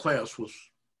entire class was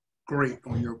great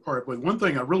on your part, but one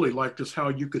thing I really liked is how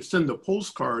you could send the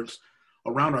postcards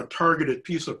around a targeted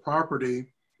piece of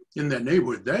property in that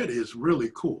neighborhood. That is really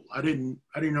cool. I didn't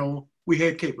know we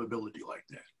had capability like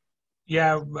that.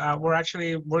 Yeah,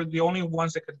 we're the only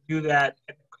ones that could do that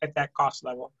at that cost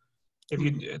level. If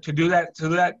you to do that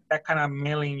kind of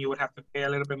mailing, you would have to pay a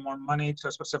little bit more money to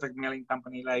a specific mailing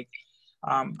company, like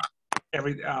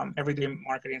Everyday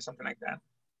Marketing, something like that.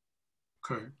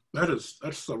 Okay,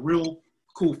 that's a real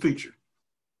cool feature.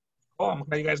 Oh, I'm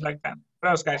glad you guys like that. What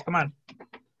else, guys? Come on.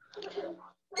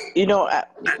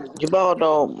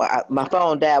 Ubaldo, my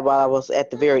phone died while I was at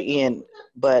the very end,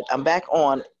 but I'm back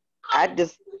on.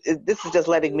 This is just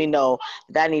letting me know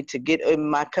that I need to get in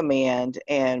my command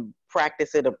and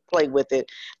practice it or play with it.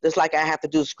 Just like I have to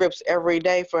do scripts every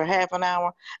day for half an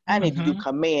hour, I need to do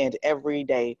command every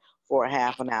day for a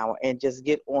half an hour and just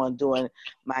get on doing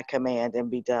my command and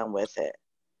be done with it.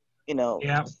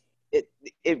 Yeah.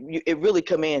 It really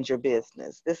commands your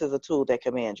business. This is a tool that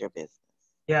commands your business.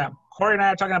 Yeah, Corey and I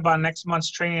are talking about next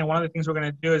month's training, and one of the things we're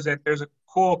going to do is that there's a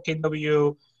cool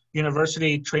KW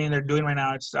University training they're doing right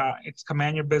now. It's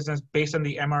Command Your Business based on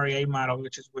the MREA model,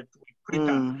 which is what we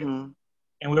pre-done.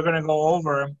 And we're going to go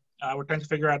over, we're trying to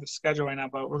figure out the schedule right now,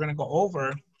 but we're going to go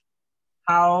over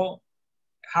how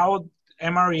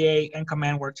MREA and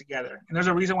Command work together. And there's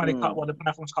a reason why the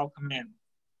platform's called Command.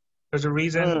 There's a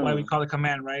reason why we call it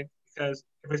Command, right? Because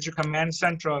if it's your command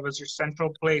central, if it's your central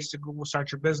place to Google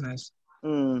start your business,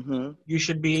 this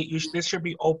should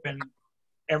be open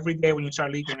every day when you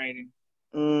start lead generating.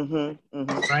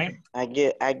 Right? I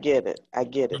get it. I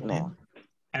get it now.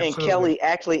 And Kelly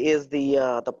actually is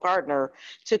the partner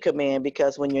to Command,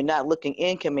 because when you're not looking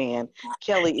in Command,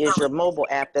 Kelly is your mobile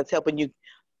app that's helping you,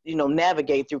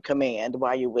 navigate through Command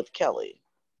while you're with Kelly.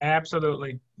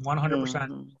 Absolutely,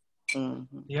 100%.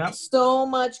 Yeah. So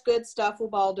much good stuff,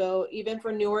 Ubaldo. Even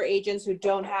for newer agents who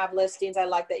don't have listings, I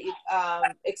like that you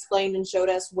explained and showed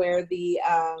us where the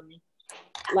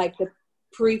like the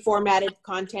pre-formatted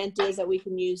content is that we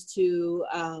can use to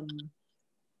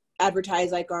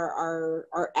advertise like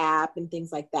our app and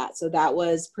things like that. So that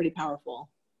was pretty powerful.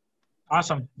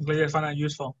 Awesome. I'm glad you found that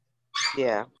useful.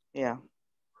 Yeah.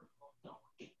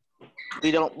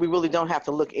 We really don't have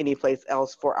to look anyplace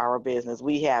else for our business.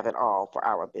 We have it all for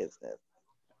our business.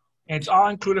 And it's all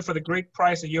included for the great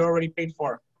price that you already paid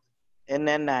for. Isn't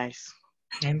that nice?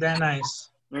 Ain't that nice?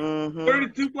 Mm-hmm.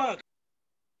 $32.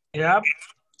 Yep.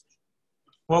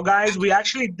 Well, guys, we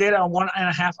actually did a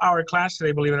 1.5 hour class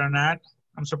today, believe it or not.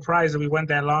 I'm surprised that we went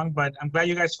that long, but I'm glad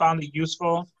you guys found it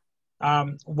useful.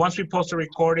 Once we post a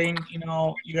recording,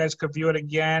 you guys could view it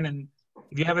again. And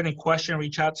if you have any question,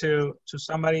 reach out to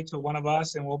somebody, to one of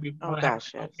us, and we'll be happy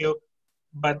to help you.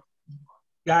 But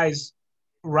guys,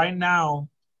 right now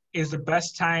is the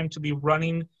best time to be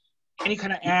running any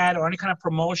kind of ad or any kind of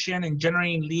promotion and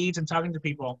generating leads and talking to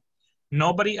people.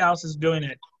 Nobody else is doing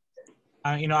it.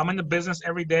 I'm in the business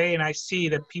every day, and I see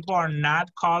that people are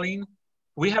not calling.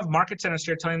 We have market centers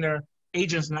here telling their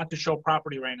agents not to show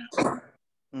property right now.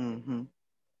 Mm-hmm.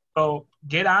 So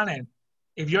get on it.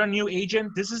 If you're a new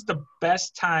agent, this is the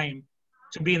best time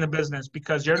to be in the business,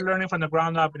 because you're learning from the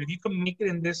ground up. And if you can make it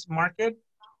in this market,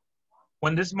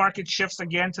 when this market shifts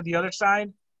again to the other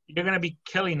side, you're going to be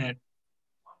killing it.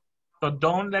 So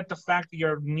don't let the fact that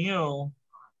you're new,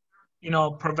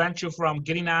 prevent you from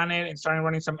getting on it and starting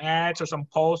running some ads or some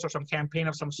posts or some campaign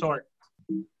of some sort.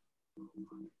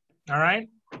 All right?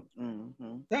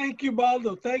 Mm-hmm. Thank you,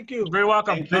 Baldo. Thank you. You're very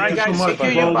welcome. Thank All right, you guys. so much,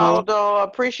 Thank you, Ubaldo. Ubaldo.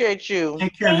 Appreciate you.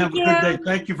 Take care and have a good day.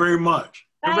 Thank you very much.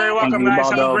 You're very welcome, Thank you, guys.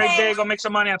 Have a Ubaldo. great day. Go make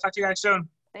some money. I'll talk to you guys soon.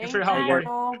 Thanks for your help,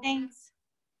 Corey. Thanks.